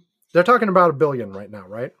 Yeah, they're talking about $1 billion right now,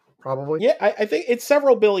 right? Probably. Yeah, I think it's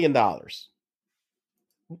several $1 billion.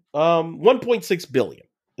 1.6 billion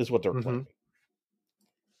is what they're claiming.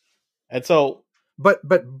 And so, but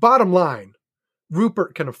bottom line,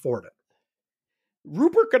 Rupert can afford it.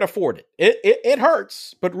 Rupert can afford it. It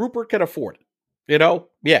hurts, but Rupert can afford it. You know?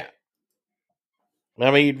 Yeah.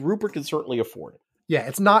 I mean, Rupert can certainly afford it. Yeah,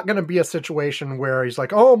 it's not going to be a situation where he's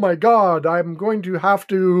like, oh my God, I'm going to have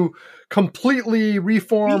to completely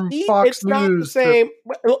reform Fox it's News. Not the same.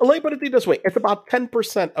 Let me put it this way. It's about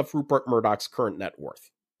 10% of Rupert Murdoch's current net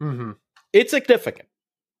worth. Mm-hmm. It's significant.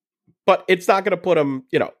 But it's not going to put him,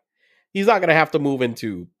 you know, he's not going to have to move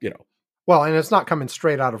into, you know. Well, and it's not coming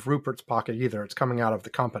straight out of Rupert's pocket either. It's coming out of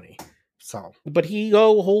the company. So, but he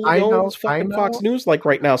owns fucking Fox News like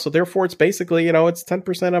right now. So therefore, it's basically, you know, it's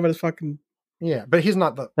 10% of it is fucking. Yeah, but he's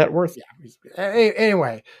not the net worth. Yeah.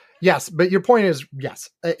 Anyway, yes, but your point is yes,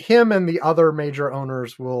 him and the other major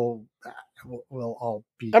owners will all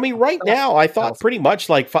be. I mean, right now, I thought pretty much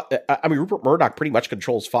like Rupert Murdoch pretty much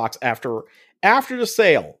controls Fox after the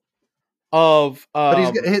sale of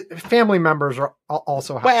but his family members are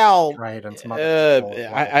also right, and some other people.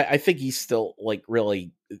 I think he's still like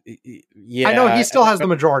really. Yeah, I know he still has the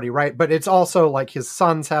majority, right? But it's also like his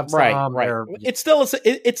sons have some. Right. It's not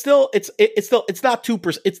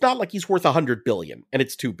 2%. It's not like he's worth $100 billion and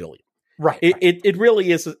it's $2 billion. Right. It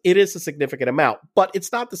really is. It is a significant amount, but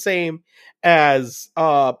it's not the same as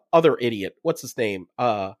other idiot. What's his name?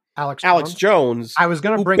 Alex Jones. I was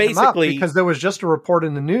going to bring him up because there was just a report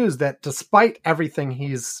in the news that despite everything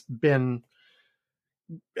he's been,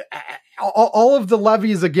 all of the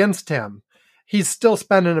levies against him, he's still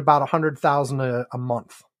spending about $100,000 a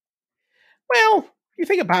month. Well, you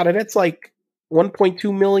think about it, it's like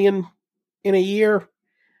 1.2 million in a year.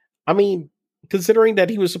 I mean, considering that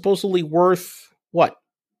he was supposedly worth what,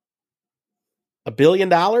 $1 billion?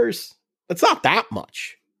 That's not that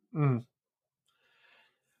much. Mm.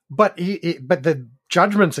 But but the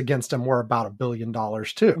judgments against him were about $1 billion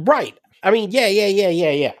too. Right. I mean,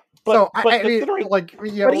 yeah. But, so but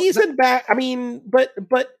he's in back. I mean, but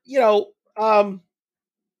I don't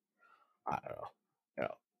know.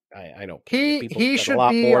 I know he should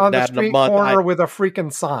be on the street corner with a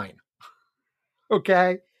freaking sign.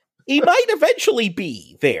 Okay. He might eventually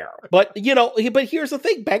be there, but but here's the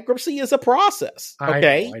thing: bankruptcy is a process.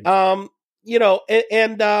 Okay. I know.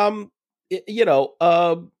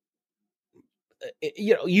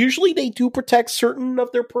 Usually they do protect certain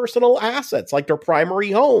of their personal assets, like their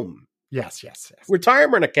primary home. Yes.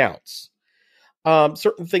 Retirement accounts.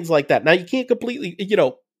 Certain things like that. Now you can't completely,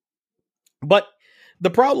 but the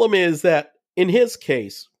problem is that in his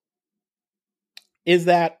case is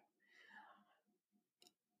that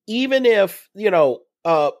even if, he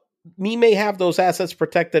may have those assets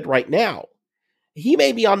protected right now, he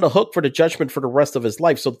may be on the hook for the judgment for the rest of his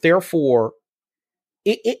life. So therefore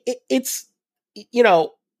it's,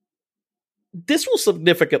 this will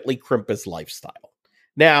significantly crimp his lifestyle.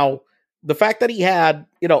 Now, the fact that he had,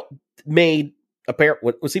 made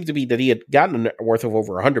what seemed to be that he had gotten a net worth of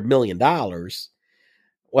over $100 million.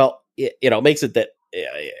 Well, makes it that,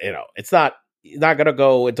 it's not going to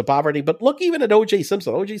go into poverty. But look, even at O.J.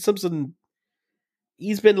 Simpson,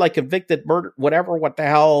 he's been like convicted, murder, whatever, what the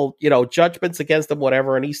hell, judgments against him,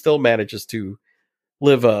 whatever. And he still manages to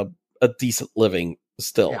live a decent living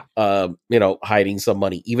still, hiding some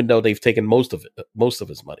money, even though they've taken most of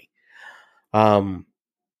his money.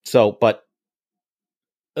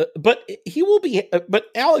 But he will be, but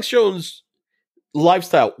Alex Jones'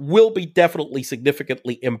 lifestyle will be definitely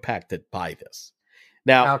significantly impacted by this.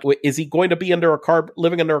 Now, is he going to be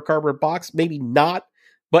living under a cardboard box? Maybe not,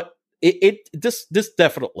 but this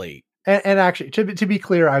definitely. And actually, to be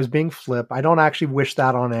clear, I was being flip. I don't actually wish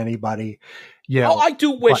that on anybody. I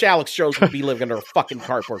do wish Alex Jones would be living under a fucking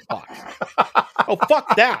cardboard box. Oh,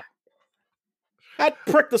 fuck that. That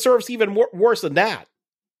prick deserves even worse than that.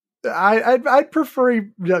 I'd prefer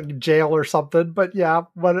jail or something, but yeah,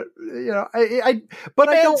 but I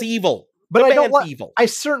don't. Evil. But I don't. Evil. I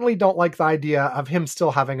certainly don't like the idea of him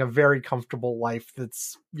still having a very comfortable life.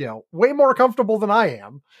 That's way more comfortable than I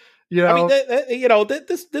am. I mean,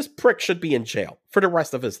 this prick should be in jail for the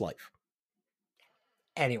rest of his life.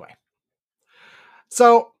 Anyway,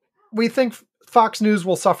 so we think Fox News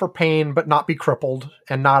will suffer pain, but not be crippled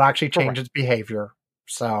and not actually change its behavior.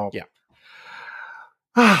 So yeah.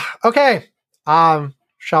 Okay.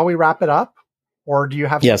 Shall we wrap it up? Or do you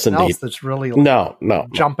have something else that's really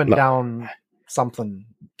jumping down something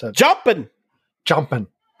to jumping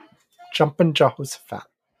Jehoshaphat?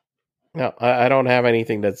 No, I don't have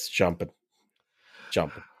anything that's jumping.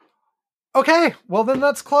 Okay, well then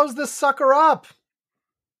let's close this sucker up.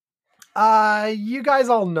 You guys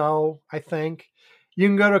all know, I think. You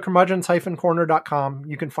can go to curmudgeons-corner.com.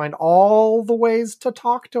 You can find all the ways to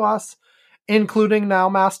talk to us, including now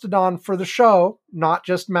Mastodon for the show, not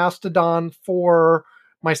just Mastodon for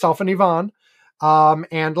myself and Yvonne.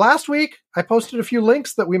 And last week, I posted a few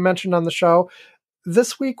links that we mentioned on the show.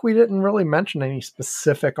 This week, we didn't really mention any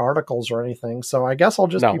specific articles or anything, so I guess I'll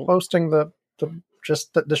just be posting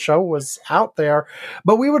just that the show was out there.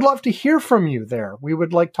 But we would love to hear from you there. We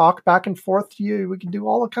would talk back and forth to you. We can do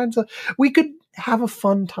all kinds of... We could have a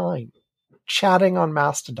fun time chatting on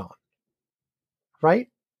Mastodon. Right?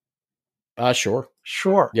 Sure.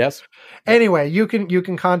 Yes. Anyway, you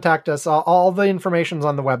can contact us. All the information's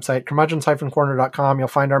on the website, curmudgeons-corner.com. You'll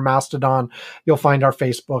find our Mastodon. You'll find our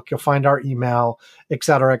Facebook. You'll find our email,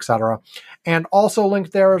 etc., etc. And also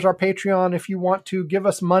linked there is our Patreon if you want to give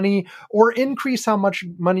us money or increase how much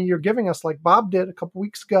money you're giving us, like Bob did a couple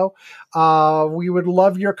weeks ago. We would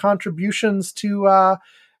love your contributions to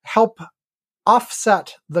help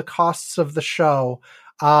offset the costs of the show.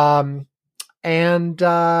 And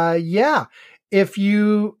yeah, if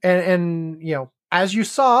you and you know, as you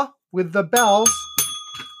saw with the bells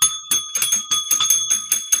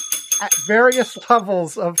at various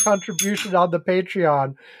levels of contribution on the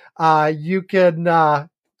Patreon, you can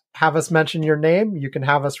have us mention your name. You can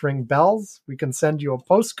have us ring bells. We can send you a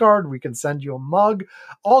postcard. We can send you a mug,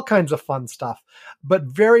 all kinds of fun stuff. But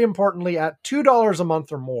very importantly, at $2 a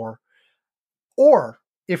month or more, or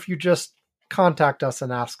if you just contact us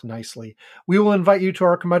and ask nicely, we will invite you to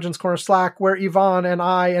our Curmudgeon's Corner Slack, where Yvonne and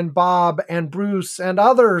I and Bob and Bruce and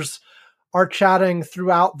others are chatting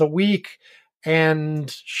throughout the week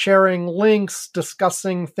and sharing links,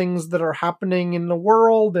 discussing things that are happening in the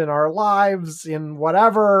world, in our lives, in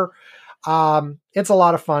whatever. It's a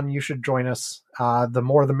lot of fun. You should join us. The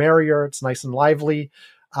more the merrier. It's nice and lively.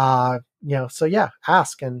 You know, so yeah,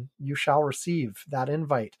 ask and you shall receive that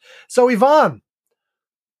invite. So Yvonne,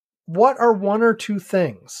 what are one or two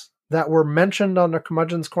things that were mentioned on the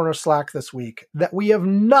Curmudgeon's Corner Slack this week that we have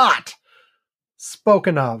not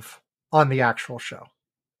spoken of on the actual show?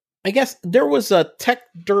 I guess there was a Tech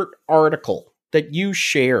Dirt article that you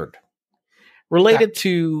shared related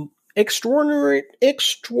to extraordinarily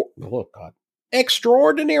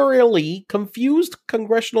confused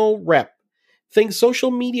congressional rep thinks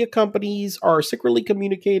social media companies are secretly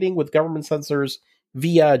communicating with government censors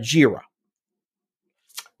via Jira.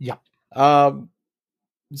 Yeah.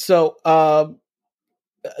 So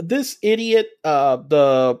this idiot,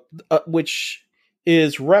 which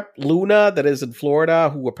is Rep Luna, that is in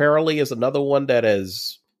Florida, who apparently is another one that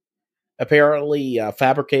has apparently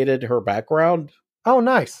fabricated her background. Oh,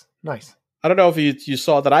 nice. Nice. I don't know if you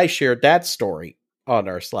saw that I shared that story on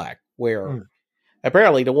our Slack, where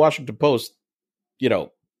apparently the Washington Post, you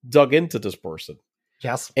know, dug into this person.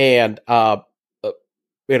 Yes. And, you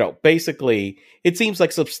know, basically it seems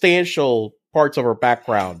like substantial parts of her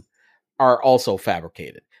background are also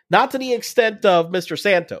fabricated. Not to the extent of Mr.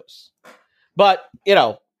 Santos. But, you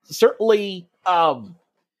know, certainly...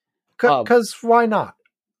 Because why not?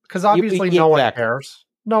 Because obviously no one cares.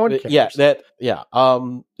 No one cares.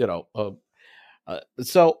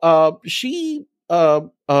 So she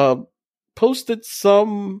posted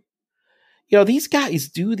some... You know, these guys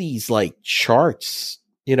do these, like, charts,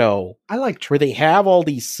 you know... I like where they have all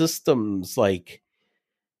these systems, like,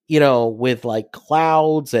 you know, with, like,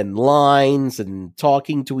 clouds and lines and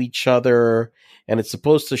talking to each other... And it's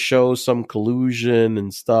supposed to show some collusion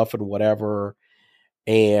and stuff and whatever.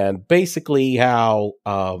 And basically how,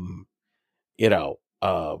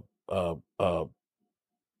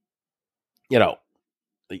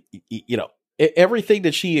 everything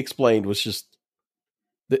that she explained was just,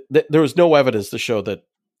 there was no evidence to show that.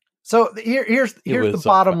 So here's the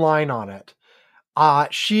bottom line on it.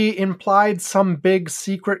 She implied some big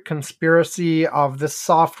secret conspiracy of this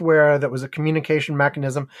software that was a communication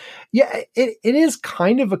mechanism. Yeah, it is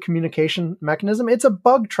kind of a communication mechanism. It's a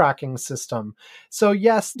bug tracking system. So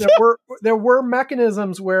yes, there were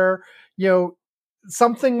mechanisms where, you know,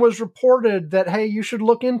 something was reported that, hey, you should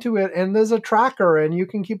look into it, and there's a tracker, and you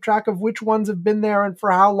can keep track of which ones have been there and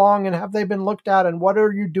for how long, and have they been looked at, and what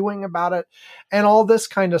are you doing about it, and all this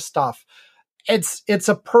kind of stuff. It's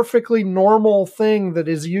a perfectly normal thing that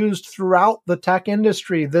is used throughout the tech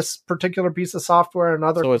industry, this particular piece of software and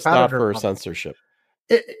other. So it's not for censorship.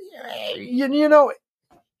 You know,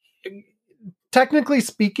 technically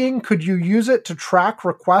speaking, could you use it to track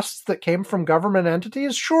requests that came from government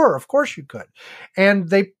entities? Sure, of course you could.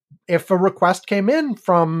 And if a request came in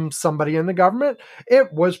from somebody in the government,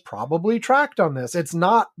 it was probably tracked on this. It's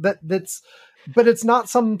not that's... But it's not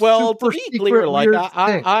some super to be clear, like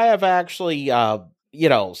I have actually, you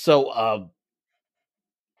know, so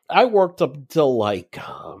I worked up until like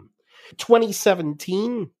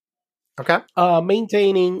 2017. Okay,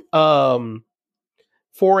 maintaining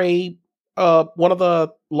for a one of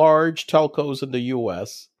the large telcos in the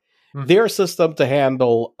U.S. Their system to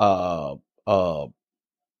handle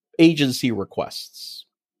agency requests.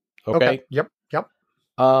 Okay. Yep.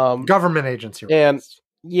 Government agency requests.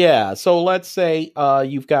 Yeah, so let's say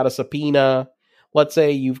you've got a subpoena. Let's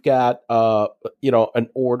say you've got you know, an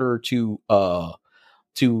order to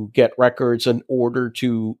get records, an order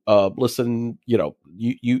to listen. You know,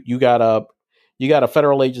 you got a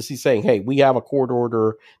federal agency saying, "Hey, we have a court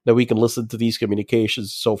order that we can listen to these communications,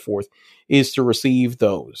 and so forth." Is to receive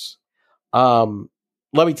those. Let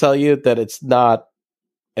me tell you that it's not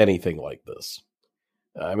anything like this.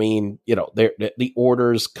 I mean, you know, the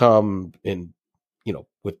orders come in, you know,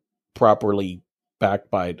 with properly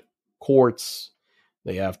backed by courts.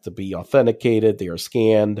 They have to be authenticated. They are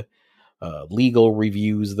scanned. Legal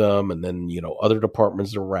reviews them, and then, you know, other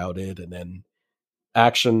departments are routed, and then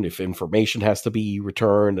action. If information has to be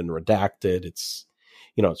returned and redacted, it's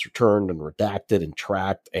returned and redacted and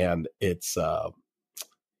tracked, and it's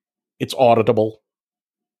auditable.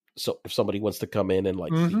 So if somebody wants to come in and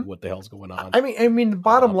see what the hell's going on, I mean, the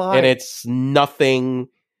bottom line, and it's nothing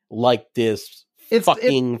like this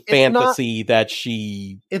fantasy that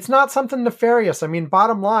she. It's not something nefarious. I mean,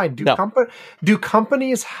 bottom line, do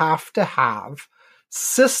companies have to have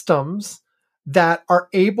systems that are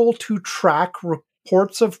able to track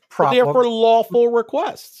reports of problems? They're for lawful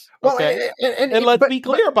requests. Okay, and let's be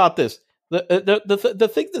clear about this.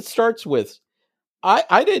 The thing that starts with,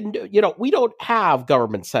 I didn't, we don't have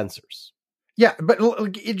government censors. Yeah, but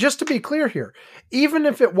just to be clear here, even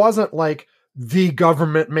if it wasn't like the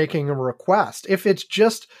government making a request, if it's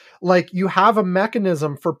just like you have a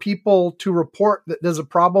mechanism for people to report that there's a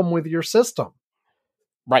problem with your system.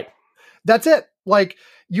 Right. That's it. Like,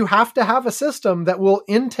 you have to have a system that will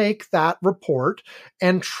intake that report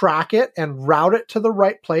and track it and route it to the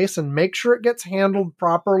right place and make sure it gets handled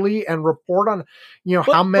properly and report on,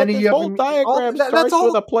 how many of them. Whole diagram starts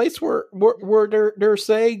with a place where they're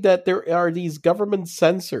saying that there are these government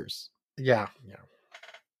censors. Yeah.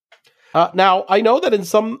 Now I know that in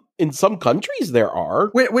some countries there are,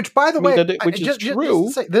 which by the way, which is true.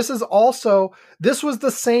 Just say, this was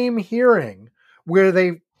the same hearing where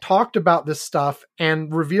they talked about this stuff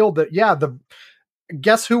and revealed that,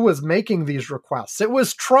 guess who was making these requests? It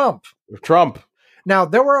was Trump. Now,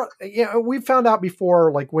 there were, we found out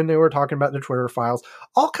before, like when they were talking about the Twitter files,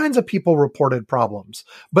 all kinds of people reported problems.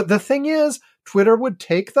 But the thing is, Twitter would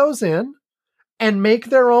take those in and make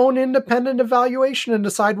their own independent evaluation and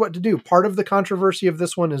decide what to do. Part of the controversy of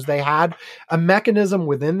this one is they had a mechanism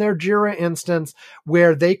within their Jira instance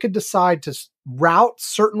where they could decide to route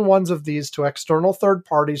certain ones of these to external third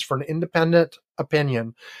parties for an independent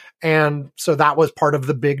opinion. And so that was part of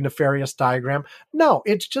the big nefarious diagram. No,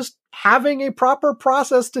 it's just having a proper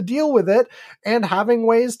process to deal with it and having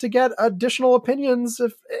ways to get additional opinions.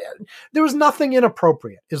 If there was nothing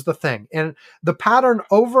inappropriate is the thing. And the pattern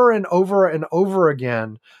over and over and over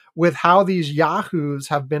again with how these yahoos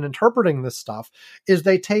have been interpreting this stuff is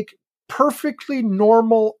they take perfectly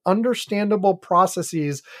normal, understandable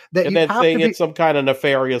processes that and then saying it's some kind of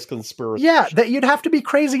nefarious conspiracy. Yeah, that you'd have to be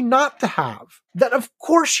crazy not to have. That of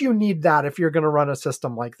course you need that if you're going to run a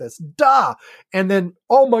system like this. Duh. And then,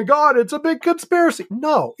 oh my God, it's a big conspiracy.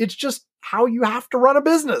 No, it's just how you have to run a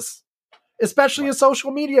business, especially a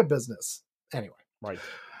social media business. Anyway. Right.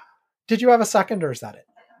 Did you have a second or is that it?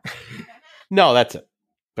 No, that's it,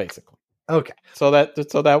 basically. Okay. So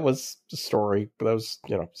that was the story. But that was,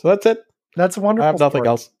 so that's it. That's a wonderful I have nothing story.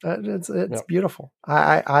 else. It's beautiful.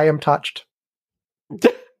 I am touched.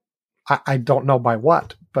 I don't know by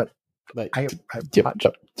what, but I'm touched.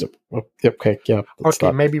 Okay, yeah.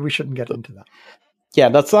 Okay, maybe we shouldn't get into that. Yeah,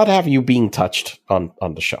 let's not have you being touched on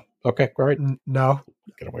the show. Okay, all right? No.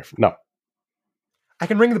 Get away from no. I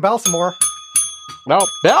can ring the bell some more. No,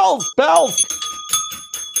 bells.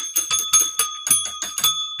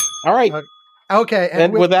 All right. Okay,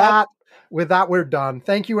 and with that, we're done.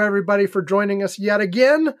 Thank you, everybody, for joining us yet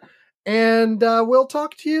again. And we'll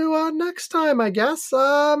talk to you next time, I guess.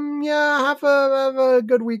 Have a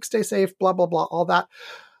good week. Stay safe, blah, blah, blah, all that.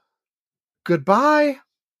 Goodbye.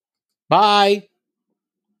 Bye.